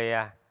rồi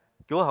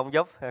Chúa không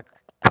giúp,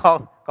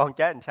 con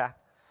chết làm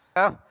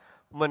sao?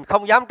 Mình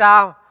không dám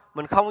trao,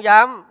 mình không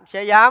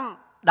sẽ dám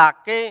đặt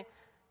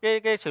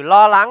cái sự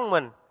lo lắng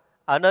mình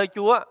ở nơi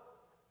Chúa,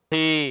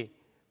 thì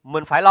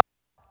mình phải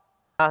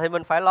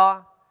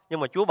lo. Nhưng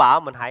mà Chúa bảo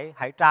mình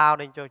hãy trao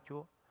lên cho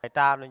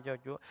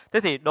Chúa.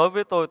 Thế thì đối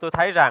với tôi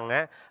thấy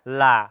rằng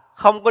là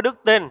không có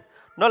đức tin,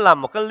 nó là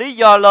một cái lý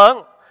do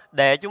lớn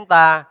để chúng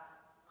ta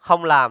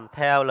không làm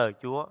theo lời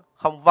Chúa,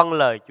 không vâng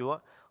lời Chúa,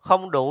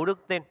 không đủ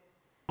đức tin.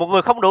 Một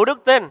người không đủ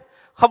đức tin,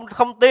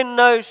 không tin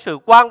nơi sự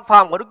quan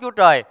phòng của Đức Chúa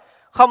Trời,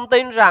 không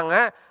tin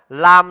rằng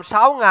làm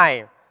 6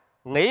 ngày,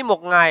 nghỉ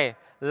 1 ngày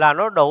là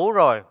nó đủ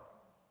rồi,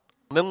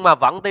 nhưng mà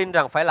vẫn tin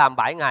rằng phải làm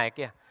 7 ngày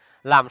kia.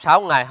 Làm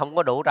 6 ngày không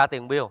có đủ trả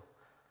tiền bill.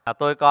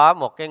 Tôi có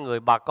một cái người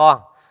bà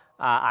con,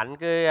 ảnh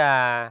cứ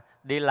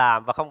đi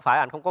làm, và không phải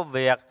ảnh không có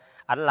việc,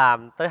 ảnh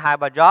làm tới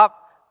 2-3 job,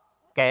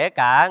 kể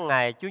cả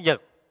ngày Chủ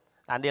nhật.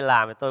 Anh đi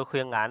làm thì tôi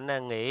khuyên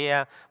anh nghỉ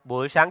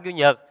buổi sáng Chủ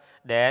nhật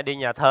để đi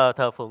nhà thờ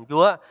thờ phượng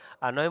Chúa.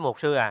 Anh nói mục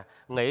sư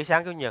nghỉ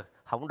sáng Chủ nhật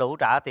không đủ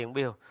trả tiền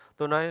bill.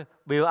 Tôi nói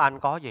bill anh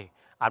có gì?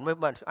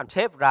 Anh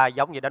xếp ra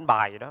giống như đánh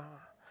bài vậy đó.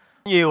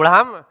 Nhiều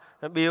lắm.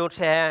 Bill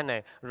xe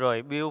này,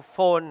 rồi bill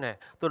phone này.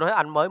 Tôi nói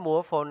anh mới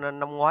mua phone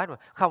năm ngoái mà.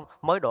 Không,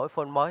 mới đổi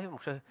phone mới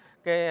mục sư.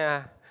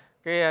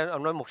 Cái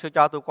ông nói mục sư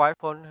cho tôi quay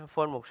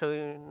phone mục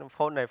sư,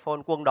 phone này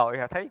phone quân đội,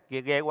 thấy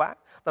ghê quá.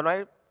 Tôi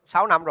nói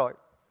 6 năm rồi.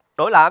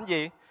 Đổi làm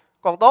gì?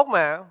 Còn tốt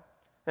mà.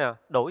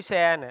 Đổi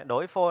xe này,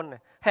 đổi phone này.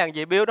 Hàng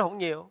gì bill nó không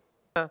nhiều.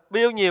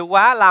 Bill nhiều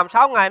quá làm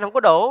 6 ngày nó không có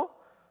đủ.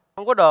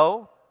 Không có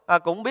đủ.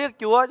 Cũng biết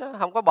Chúa chứ,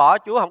 không có bỏ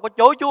Chúa, không có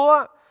chối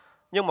Chúa.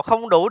 Nhưng mà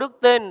không đủ đức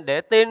tin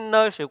để tin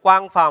nơi sự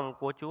quan phòng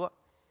của Chúa,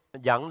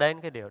 dẫn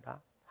đến cái điều đó.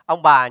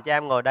 Ông bà anh chị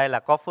em ngồi đây là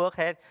có phước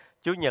hết.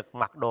 Chủ nhật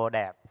mặc đồ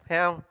đẹp, thấy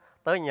không?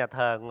 Tới nhà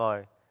thờ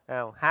ngồi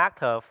hát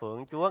thờ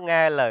phượng Chúa,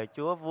 nghe lời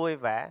Chúa vui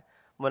vẻ.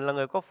 Mình là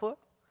người có phước,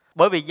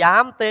 bởi vì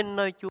dám tin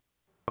nơi Chúa.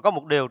 Có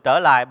một điều trở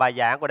lại bài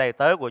giảng của đầy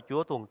tớ của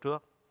Chúa tuần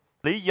trước.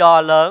 Lý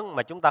do lớn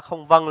mà chúng ta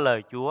không vâng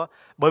lời Chúa,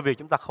 bởi vì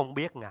chúng ta không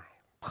biết Ngài,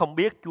 không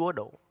biết Chúa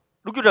đủ.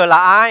 Đức Chúa Trời là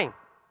ai?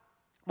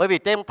 Bởi vì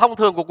trên thông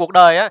thường của cuộc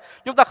đời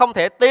chúng ta không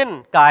thể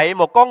tin cậy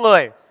một con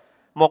người,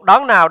 một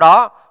đấng nào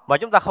đó mà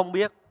chúng ta không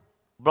biết.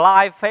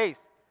 Blind faith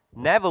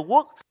never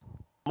works.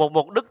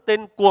 Một đức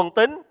tin cuồng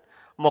tín,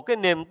 một cái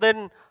niềm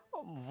tin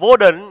vô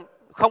định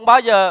không bao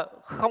giờ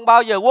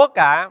work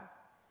cả.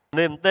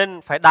 Niềm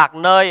tin phải đặt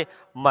nơi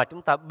mà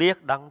chúng ta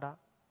biết đấng đó.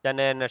 Cho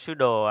nên sứ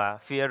đồ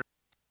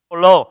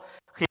Phaolô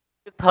khi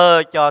viết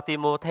thơ cho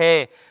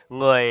Timôthê,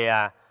 người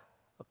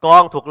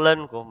con thuộc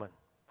linh của mình,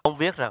 ông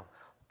viết rằng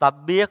ta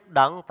biết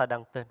đấng ta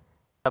đang tin.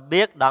 Ta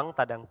biết đấng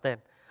ta đang tin.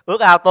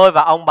 Ước ao tôi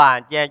và ông bà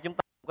anh chị em chúng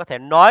ta có thể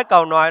nói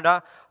câu nói đó.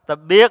 Ta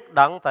biết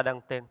đấng ta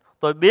đang tin.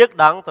 Tôi biết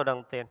đấng tôi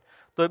đang tin.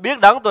 Tôi biết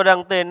đấng tôi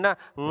đang tin đó,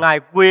 Ngài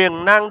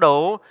quyền năng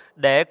đủ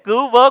để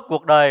cứu vớt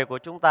cuộc đời của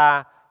chúng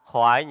ta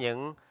khỏi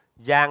những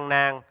gian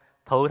nan,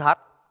 thử thách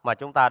mà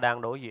chúng ta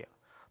đang đối diện.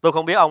 Tôi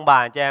không biết ông bà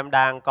anh chị em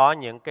đang có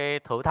những cái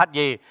thử thách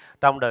gì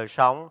trong đời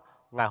sống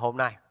ngày hôm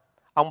nay.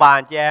 Ông bà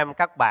anh chị em,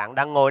 các bạn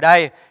đang ngồi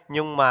đây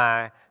nhưng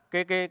mà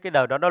cái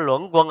đời đó nó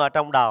luẩn quẩn ở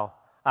trong đầu.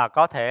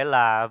 Có thể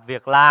là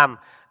việc làm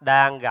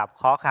đang gặp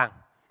khó khăn,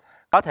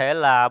 có thể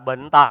là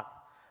bệnh tật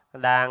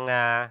đang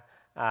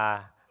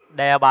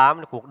đeo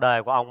bám cuộc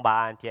đời của ông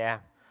bà anh chị em,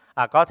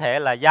 có thể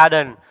là gia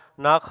đình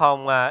nó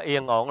không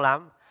yên ổn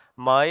lắm,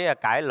 mới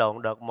cãi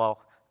lộn được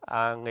một,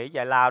 nghỉ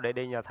giải lao để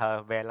đi nhà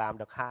thờ, về làm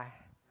được 2.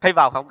 Hy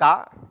vọng không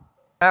có,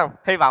 không?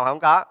 Hy vọng không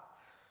có.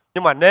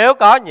 Nhưng mà nếu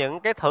có những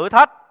cái thử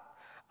thách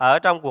ở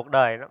trong cuộc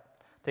đời đó,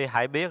 thì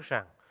hãy biết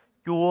rằng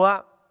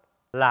Chúa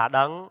là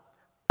đấng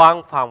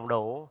quan phòng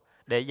đủ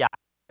để giải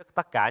quyết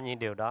tất cả những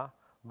điều đó.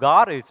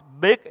 God is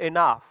big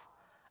enough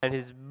and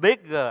He's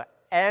bigger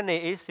any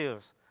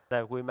issues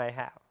that we may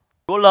have.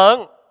 Chúa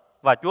lớn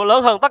và Chúa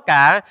lớn hơn tất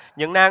cả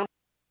những nan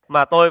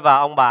mà tôi và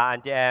ông bà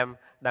anh chị em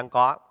đang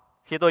có.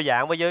 Khi tôi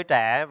giảng với giới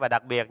trẻ và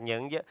đặc biệt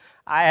những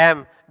anh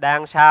em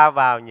đang sa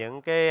vào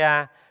những cái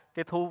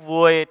thú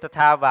vui,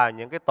 sa vào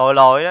những cái tội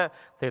lỗi đó,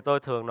 thì tôi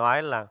thường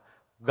nói là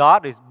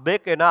God is big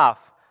enough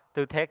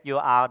to take you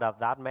out of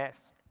that mess.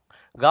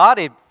 God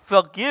is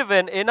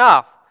forgiven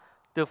enough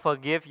to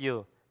forgive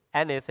you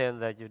anything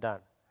that you've done.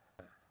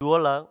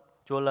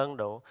 Chúa lớn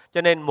đủ.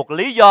 Cho nên một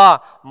lý do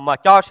mà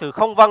cho sự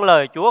không vâng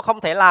lời Chúa,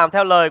 không thể làm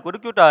theo lời của Đức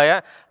Chúa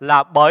Trời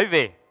là bởi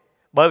vì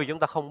chúng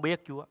ta không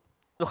biết Chúa.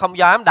 Tôi không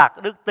dám đặt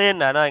đức tin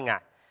ở nơi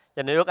Ngài.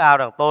 Cho nên ước ao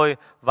rằng tôi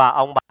và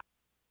ông bà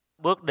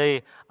bước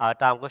đi ở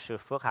trong cái sự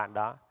phước hạnh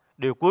đó.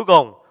 Điều cuối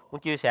cùng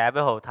muốn chia sẻ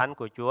với hội thánh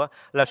của Chúa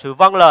là sự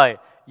vâng lời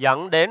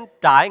dẫn đến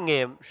trải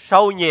nghiệm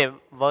sâu nhiệm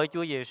với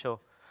Chúa Giêsu.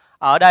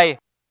 Ở đây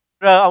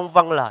ông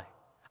vâng lời.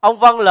 Ông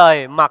vâng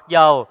lời mặc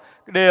dầu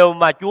điều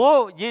mà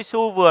Chúa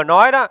Giêsu vừa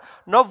nói đó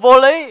nó vô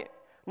lý,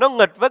 nó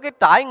nghịch với cái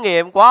trải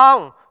nghiệm của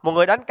ông. Một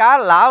người đánh cá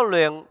lão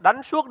luyện,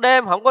 đánh suốt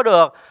đêm không có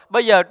được.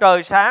 Bây giờ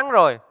trời sáng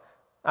rồi.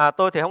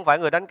 Tôi thì không phải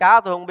người đánh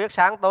cá, tôi không biết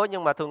sáng tối,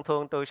 nhưng mà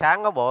thường từ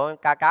sáng có bộ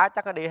cá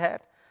chắc nó đi hết.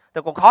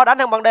 Thì còn khó đánh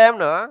hơn ban đêm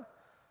nữa.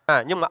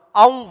 Nhưng mà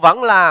ông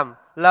vẫn làm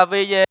là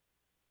vì gì?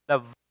 Là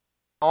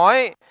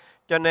nói.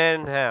 Cho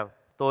nên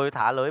tôi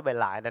thả lưới về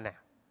lại đây nè.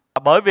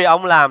 Bởi vì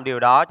ông làm điều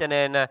đó cho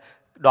nên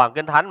đoạn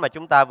Kinh Thánh mà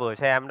chúng ta vừa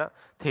xem đó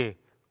thì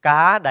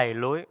cá đầy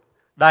lưới,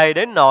 đầy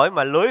đến nỗi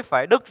mà lưới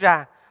phải đứt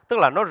ra, tức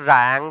là nó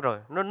rạn rồi,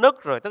 nó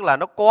nứt rồi, tức là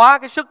nó quá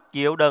cái sức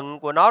chịu đựng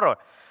của nó rồi,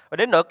 và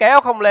đến nỗi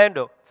kéo không lên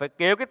được, phải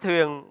kêu cái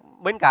thuyền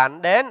bên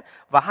cạnh đến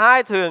và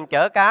 2 thuyền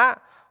chở cá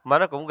mà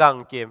nó cũng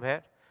gần chìm hết.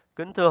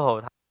 Kính thưa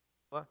hội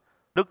thánh,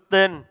 đức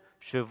tin,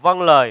 sự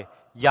vâng lời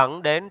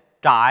dẫn đến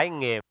trải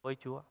nghiệm với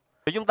Chúa.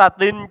 Nếu chúng ta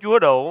tin Chúa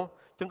đủ,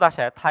 chúng ta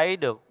sẽ thấy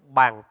được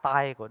bàn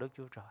tay của Đức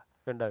Chúa Trời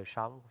trên đời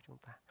sống của chúng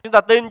ta. Chúng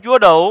ta tin Chúa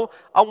đủ,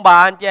 ông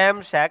bà anh chị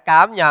em sẽ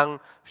cảm nhận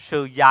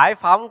sự giải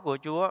phóng của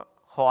Chúa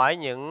khỏi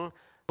những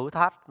thử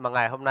thách mà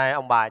ngày hôm nay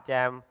ông bà anh chị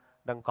em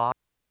đang có.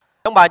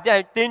 Ông bà anh chị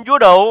em tin Chúa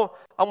đủ,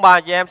 ông bà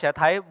anh chị em sẽ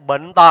thấy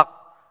bệnh tật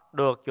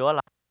được chữa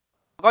lành.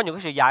 Có những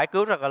cái sự giải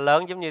cứu rất là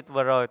lớn, giống như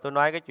vừa rồi tôi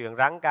nói cái chuyện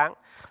rắn cắn.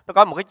 Nó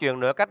có một cái chuyện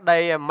nữa cách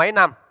đây mấy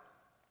năm.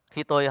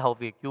 Khi tôi hầu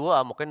việc Chúa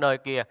ở một cái nơi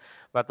kia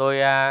và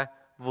tôi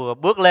vừa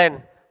bước lên,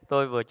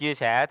 tôi vừa chia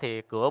sẻ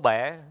thì cửa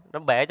bể, nó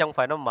bể chứ không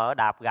phải nó mở,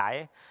 đạp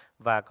gãy,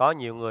 và có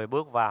nhiều người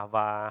bước vào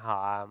và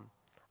họ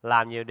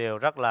làm nhiều điều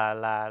rất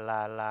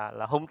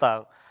là hung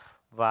tợn,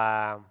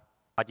 và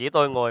họ chỉ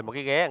tôi ngồi một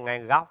cái ghế ngay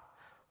góc,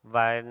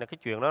 và cái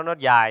chuyện đó nó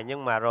dài,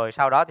 nhưng mà rồi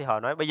sau đó thì họ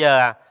nói bây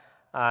giờ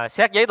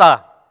xét giấy tờ,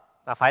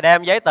 phải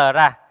đem giấy tờ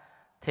ra.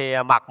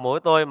 Thì mặt mũi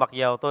tôi, mặc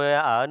dù tôi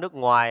ở nước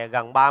ngoài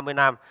gần 30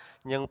 năm,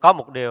 nhưng có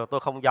một điều tôi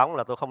không giống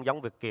là tôi không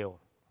giống Việt kiều.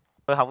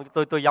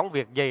 Tôi giống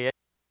việc gì ấy,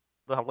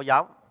 tôi không có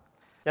giống.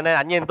 Cho nên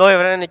anh nhìn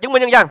tôi chứng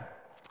minh nhân dân,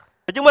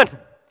 tôi chứng minh.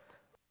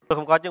 Tôi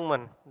không có chứng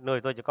minh,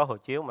 người tôi chỉ có hộ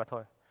chiếu mà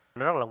thôi.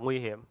 Nó rất là nguy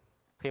hiểm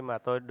khi mà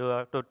tôi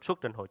xuất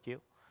trình hộ chiếu.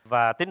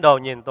 Và tín đồ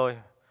nhìn tôi,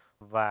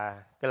 và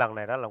cái lần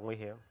này rất là nguy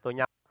hiểm. Tôi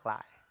nhắm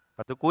lại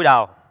và tôi cúi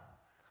đầu.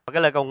 Và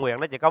cái lời cầu nguyện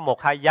nó chỉ có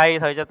 1-2 giây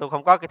thôi, cho tôi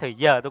không có cái thời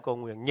giờ tôi cầu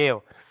nguyện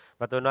nhiều.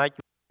 Và tôi nói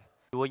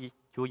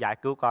Chúa giải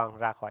cứu con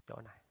ra khỏi chỗ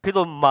này. Khi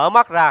tôi mở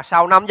mắt ra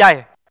sau 5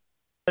 giây,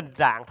 tình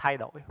trạng thay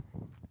đổi.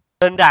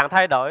 Tình trạng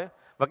thay đổi.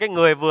 Và cái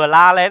người vừa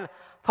la lên,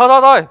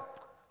 thôi,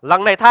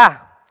 lần này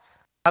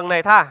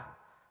tha,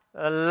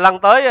 lần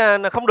tới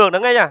không được nữa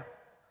nghe nha.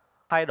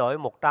 Thay đổi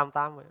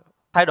 180,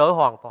 thay đổi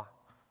hoàn toàn.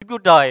 Đức Chúa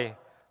Trời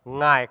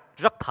Ngài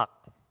rất thật.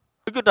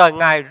 Đức Chúa Trời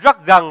Ngài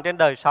rất gần trên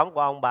đời sống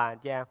của ông bà anh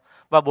chị em.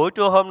 Và buổi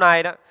trưa hôm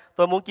nay đó,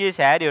 tôi muốn chia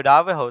sẻ điều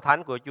đó với hội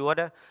thánh của Chúa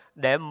đó,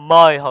 để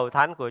mời hội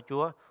thánh của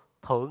Chúa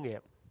thử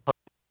nghiệm.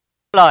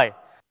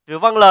 Sự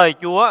vâng lời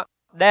Chúa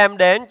đem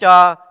đến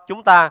cho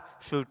chúng ta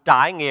sự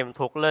trải nghiệm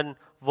thuộc linh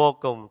vô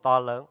cùng to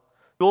lớn.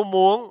 Chúa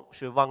muốn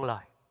sự vâng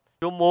lời.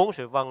 Chúa muốn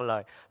sự vâng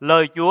lời.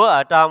 Lời Chúa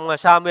ở trong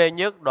Sa-mê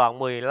nhất đoạn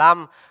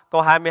 15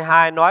 câu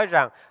 22 nói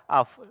rằng,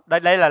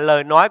 đây là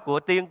lời nói của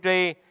tiên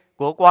tri,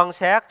 của quan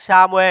sát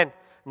Sa-muên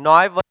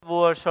nói với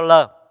vua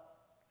Sô-lơ,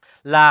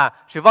 là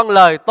sự vâng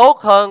lời tốt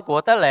hơn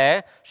của tế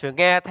lễ, sự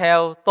nghe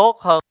theo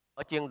tốt hơn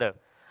của chiên đực.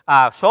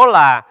 Số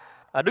là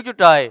Đức Chúa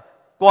Trời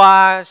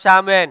qua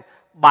Sa-muên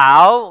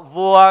bảo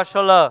vua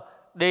Sô-lơ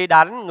đi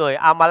đánh người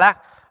A-ma-lắc,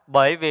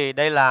 bởi vì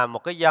đây là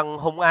một cái dân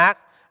hung ác,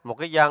 một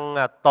cái dân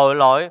tội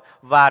lỗi,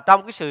 và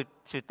trong cái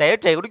sự tể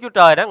trị của Đức Chúa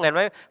Trời đó, Ngài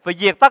nói phải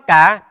diệt tất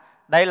cả.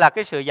 Đây là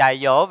cái sự dạy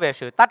dỗ về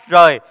sự tách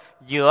rời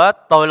giữa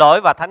tội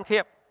lỗi và thánh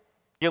khiết.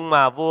 Nhưng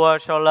mà vua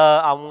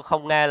Sô-lơ ông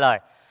không nghe lời.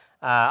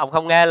 Ông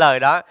không nghe lời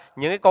đó.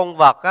 Những cái con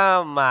vật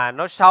mà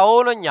nó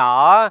xấu, nó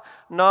nhỏ,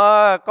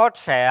 nó có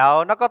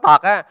sẹo, nó có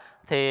tật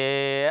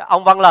thì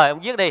ông vâng lời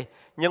ông giết đi.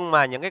 Nhưng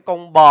mà những cái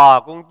con bò,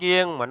 con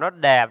chiên mà nó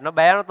đẹp, nó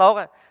bé, nó tốt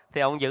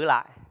thì ông giữ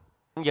lại.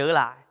 Ông giữ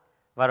lại.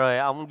 Và rồi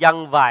ông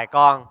dâng vài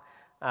con,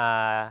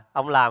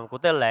 ông làm của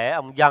tế lễ,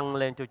 ông dâng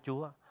lên cho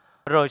Chúa.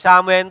 Rồi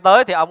Sa-muên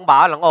tới thì ông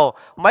bảo là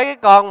mấy cái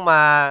con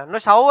mà nó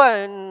xấu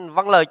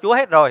vâng lời Chúa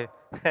hết rồi.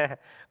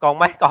 Còn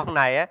mấy con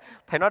này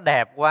thấy nó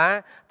đẹp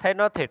quá, thấy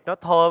nó thịt nó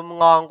thơm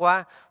ngon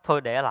quá,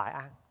 thôi để lại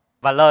ăn.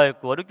 Và lời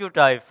của Đức Chúa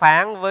Trời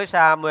phán với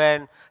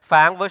Sa-muên,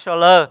 phán với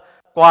Sô-lơ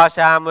qua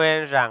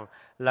Sa-muên rằng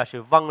là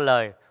sự vâng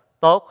lời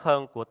tốt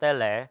hơn của tế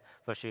lễ,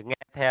 và sự nghe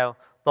theo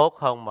tốt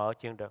hơn mỡ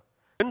chiên đực.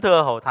 Kính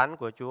thưa hội thánh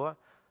của Chúa,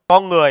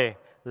 con người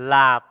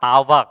là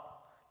tạo vật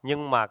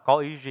nhưng mà có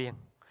ý riêng.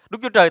 Đức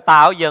Chúa Trời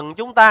tạo dựng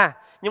chúng ta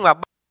nhưng mà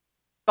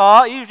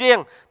có ý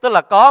riêng, tức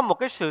là có một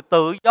cái sự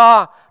tự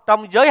do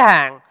trong giới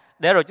hạn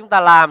để rồi chúng ta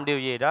làm điều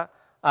gì đó.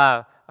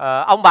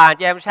 Ông bà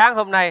chị em sáng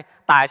hôm nay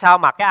tại sao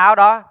mặc cái áo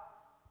đó?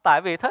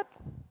 Tại vì thích,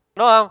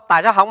 đúng không?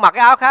 Tại sao không mặc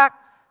cái áo khác?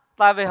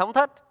 Tại vì không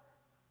thích,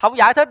 không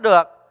giải thích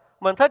được.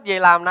 Mình thích gì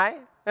làm nấy,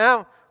 thấy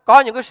không? Có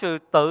những cái sự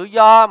tự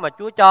do mà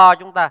Chúa cho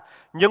chúng ta,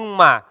 nhưng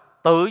mà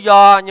tự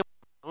do nhưng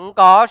vẫn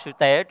có sự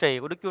tể trị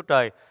của Đức Chúa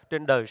Trời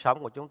trên đời sống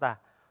của chúng ta.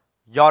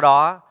 Do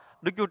đó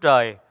Đức Chúa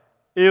Trời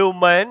yêu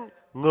mến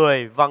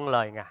người vâng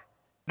lời Ngài.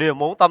 Điều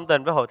muốn tâm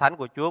tình với hội thánh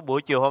của Chúa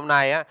buổi chiều hôm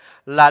nay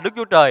là Đức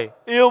Chúa Trời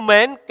yêu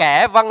mến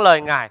kẻ vâng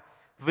lời Ngài.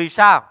 Vì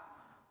sao?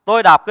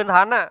 Tôi đọc Kinh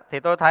Thánh thì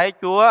tôi thấy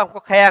Chúa không có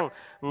khen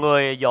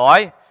người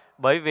giỏi,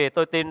 bởi vì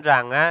tôi tin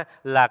rằng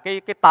là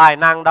cái tài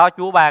năng đó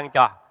Chúa ban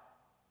cho.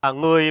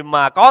 Người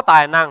mà có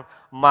tài năng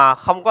mà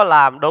không có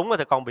làm đúng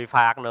thì còn bị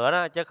phạt nữa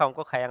đó, chứ không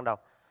có khen đâu.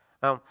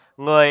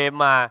 Người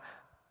mà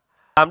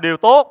làm điều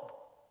tốt,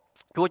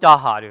 Chúa cho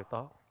họ điều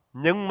tốt.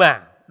 Nhưng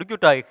mà Đức Chúa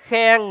Trời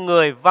khen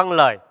người vâng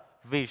lời.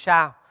 Vì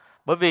sao?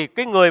 Bởi vì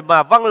cái người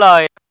mà vâng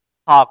lời,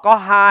 họ có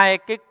hai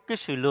cái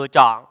sự lựa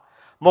chọn.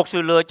 Một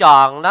sự lựa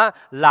chọn đó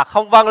là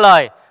không vâng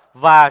lời,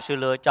 và sự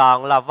lựa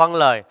chọn là vâng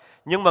lời.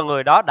 Nhưng mà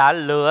người đó đã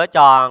lựa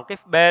chọn cái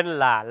bên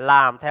là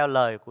làm theo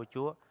lời của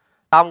Chúa,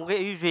 trong cái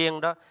ý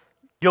riêng đó,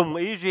 dùng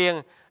ý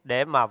riêng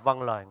để mà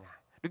vâng lời Ngài.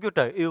 Đức Chúa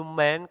Trời yêu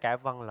mến kẻ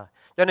vâng lời.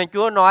 Cho nên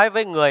Chúa nói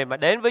với người mà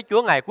đến với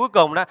Chúa ngày cuối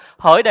cùng đó: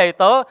 hỡi đầy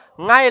tớ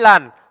ngay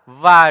lành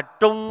và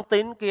trung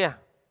tín kia.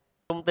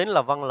 Trung tín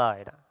là vâng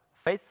lời đó,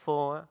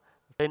 faithful,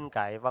 tin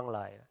cậy vâng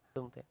lời đó,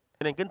 trung tín.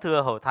 Cho nên kính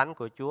thưa hội thánh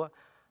của Chúa,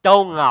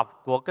 châu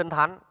ngọc của Kinh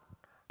Thánh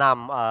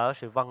nằm ở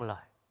sự vâng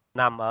lời,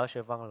 nằm ở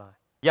sự vâng lời.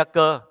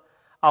 Gia-cơ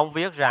ông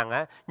viết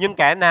rằng nhưng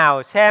kẻ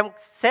nào xem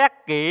xét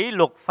kỹ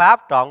luật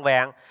pháp trọn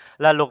vẹn,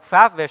 là luật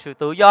pháp về sự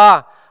tự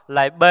do,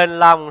 lại bền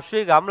lòng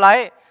suy gẫm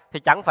lấy, thì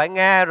chẳng phải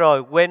nghe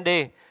rồi quên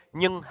đi,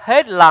 nhưng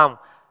hết lòng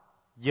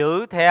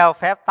giữ theo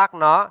phép tắc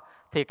nó,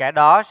 thì kẻ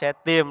đó sẽ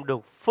tìm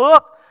được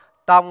phước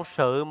trong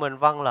sự mình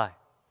vâng lời.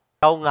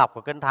 Câu ngọc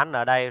của Kinh Thánh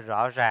ở đây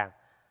rõ ràng,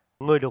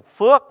 người được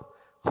phước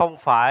không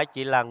phải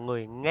chỉ là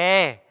người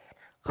nghe,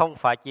 không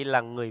phải chỉ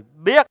là người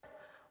biết,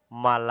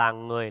 mà là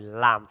người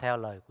làm theo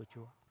lời của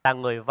Chúa, là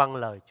người vâng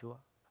lời Chúa.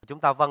 Chúng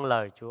ta vâng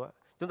lời Chúa,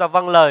 chúng ta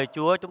vâng lời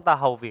Chúa, chúng ta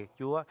hầu việc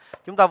Chúa,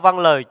 chúng ta vâng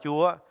lời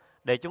Chúa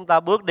để chúng ta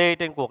bước đi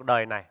trên cuộc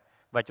đời này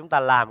và chúng ta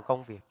làm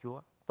công việc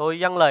Chúa. Tôi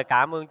dâng lời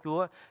cảm ơn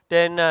Chúa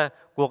trên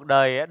cuộc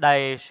đời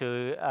đầy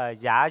sự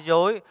giả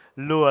dối,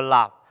 lừa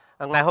lọc.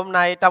 Ngày hôm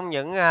nay trong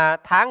những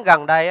tháng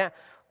gần đây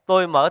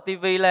tôi mở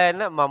tivi lên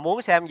mà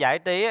muốn xem giải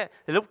trí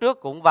thì lúc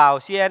trước cũng vào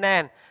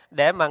CNN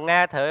để mà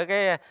nghe thử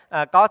cái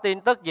có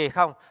tin tức gì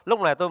không. Lúc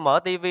này tôi mở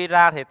tivi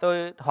ra thì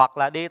tôi hoặc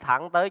là đi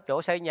thẳng tới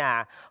chỗ xây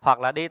nhà, hoặc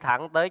là đi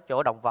thẳng tới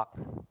chỗ động vật.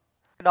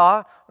 Cái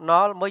đó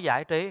nó mới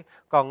giải trí.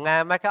 Còn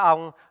nghe mấy cái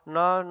ông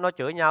nó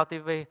chửi nhau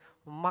tivi,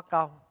 mắc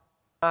công.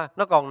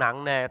 Nó còn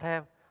nặng nề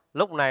thêm.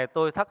 Lúc này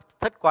tôi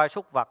thích coi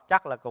súc vật,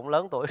 chắc là cũng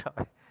lớn tuổi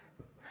rồi.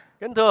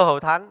 Kính thưa hội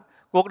thánh,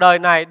 cuộc đời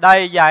này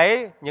đầy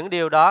dẫy những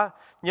điều đó,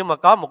 nhưng mà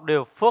có một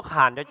điều phước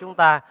hạnh cho chúng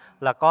ta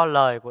là có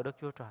lời của Đức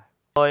Chúa Trời.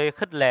 Tôi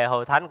khích lệ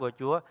hội thánh của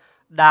Chúa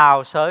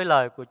đào xới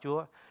lời của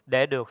Chúa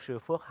để được sự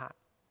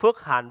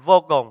phước hạnh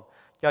vô cùng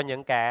cho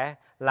những kẻ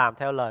làm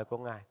theo lời của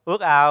Ngài.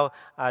 Ước ao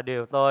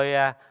điều tôi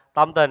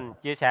tâm tình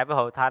chia sẻ với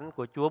hội thánh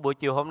của Chúa buổi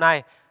chiều hôm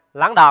nay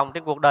lắng đọng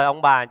trên cuộc đời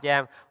ông bà anh chị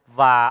em,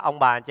 và ông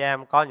bà anh chị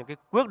em có những cái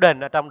quyết định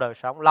ở trong đời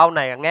sống. Lâu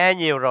này nghe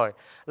nhiều rồi,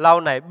 lâu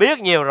này biết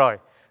nhiều rồi,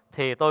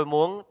 thì tôi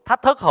muốn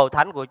thách thức hội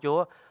thánh của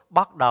Chúa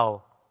bắt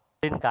đầu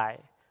tin cậy,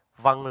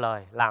 vâng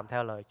lời, làm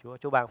theo lời Chúa.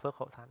 Chúa ban phước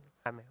hội thánh.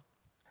 Amen.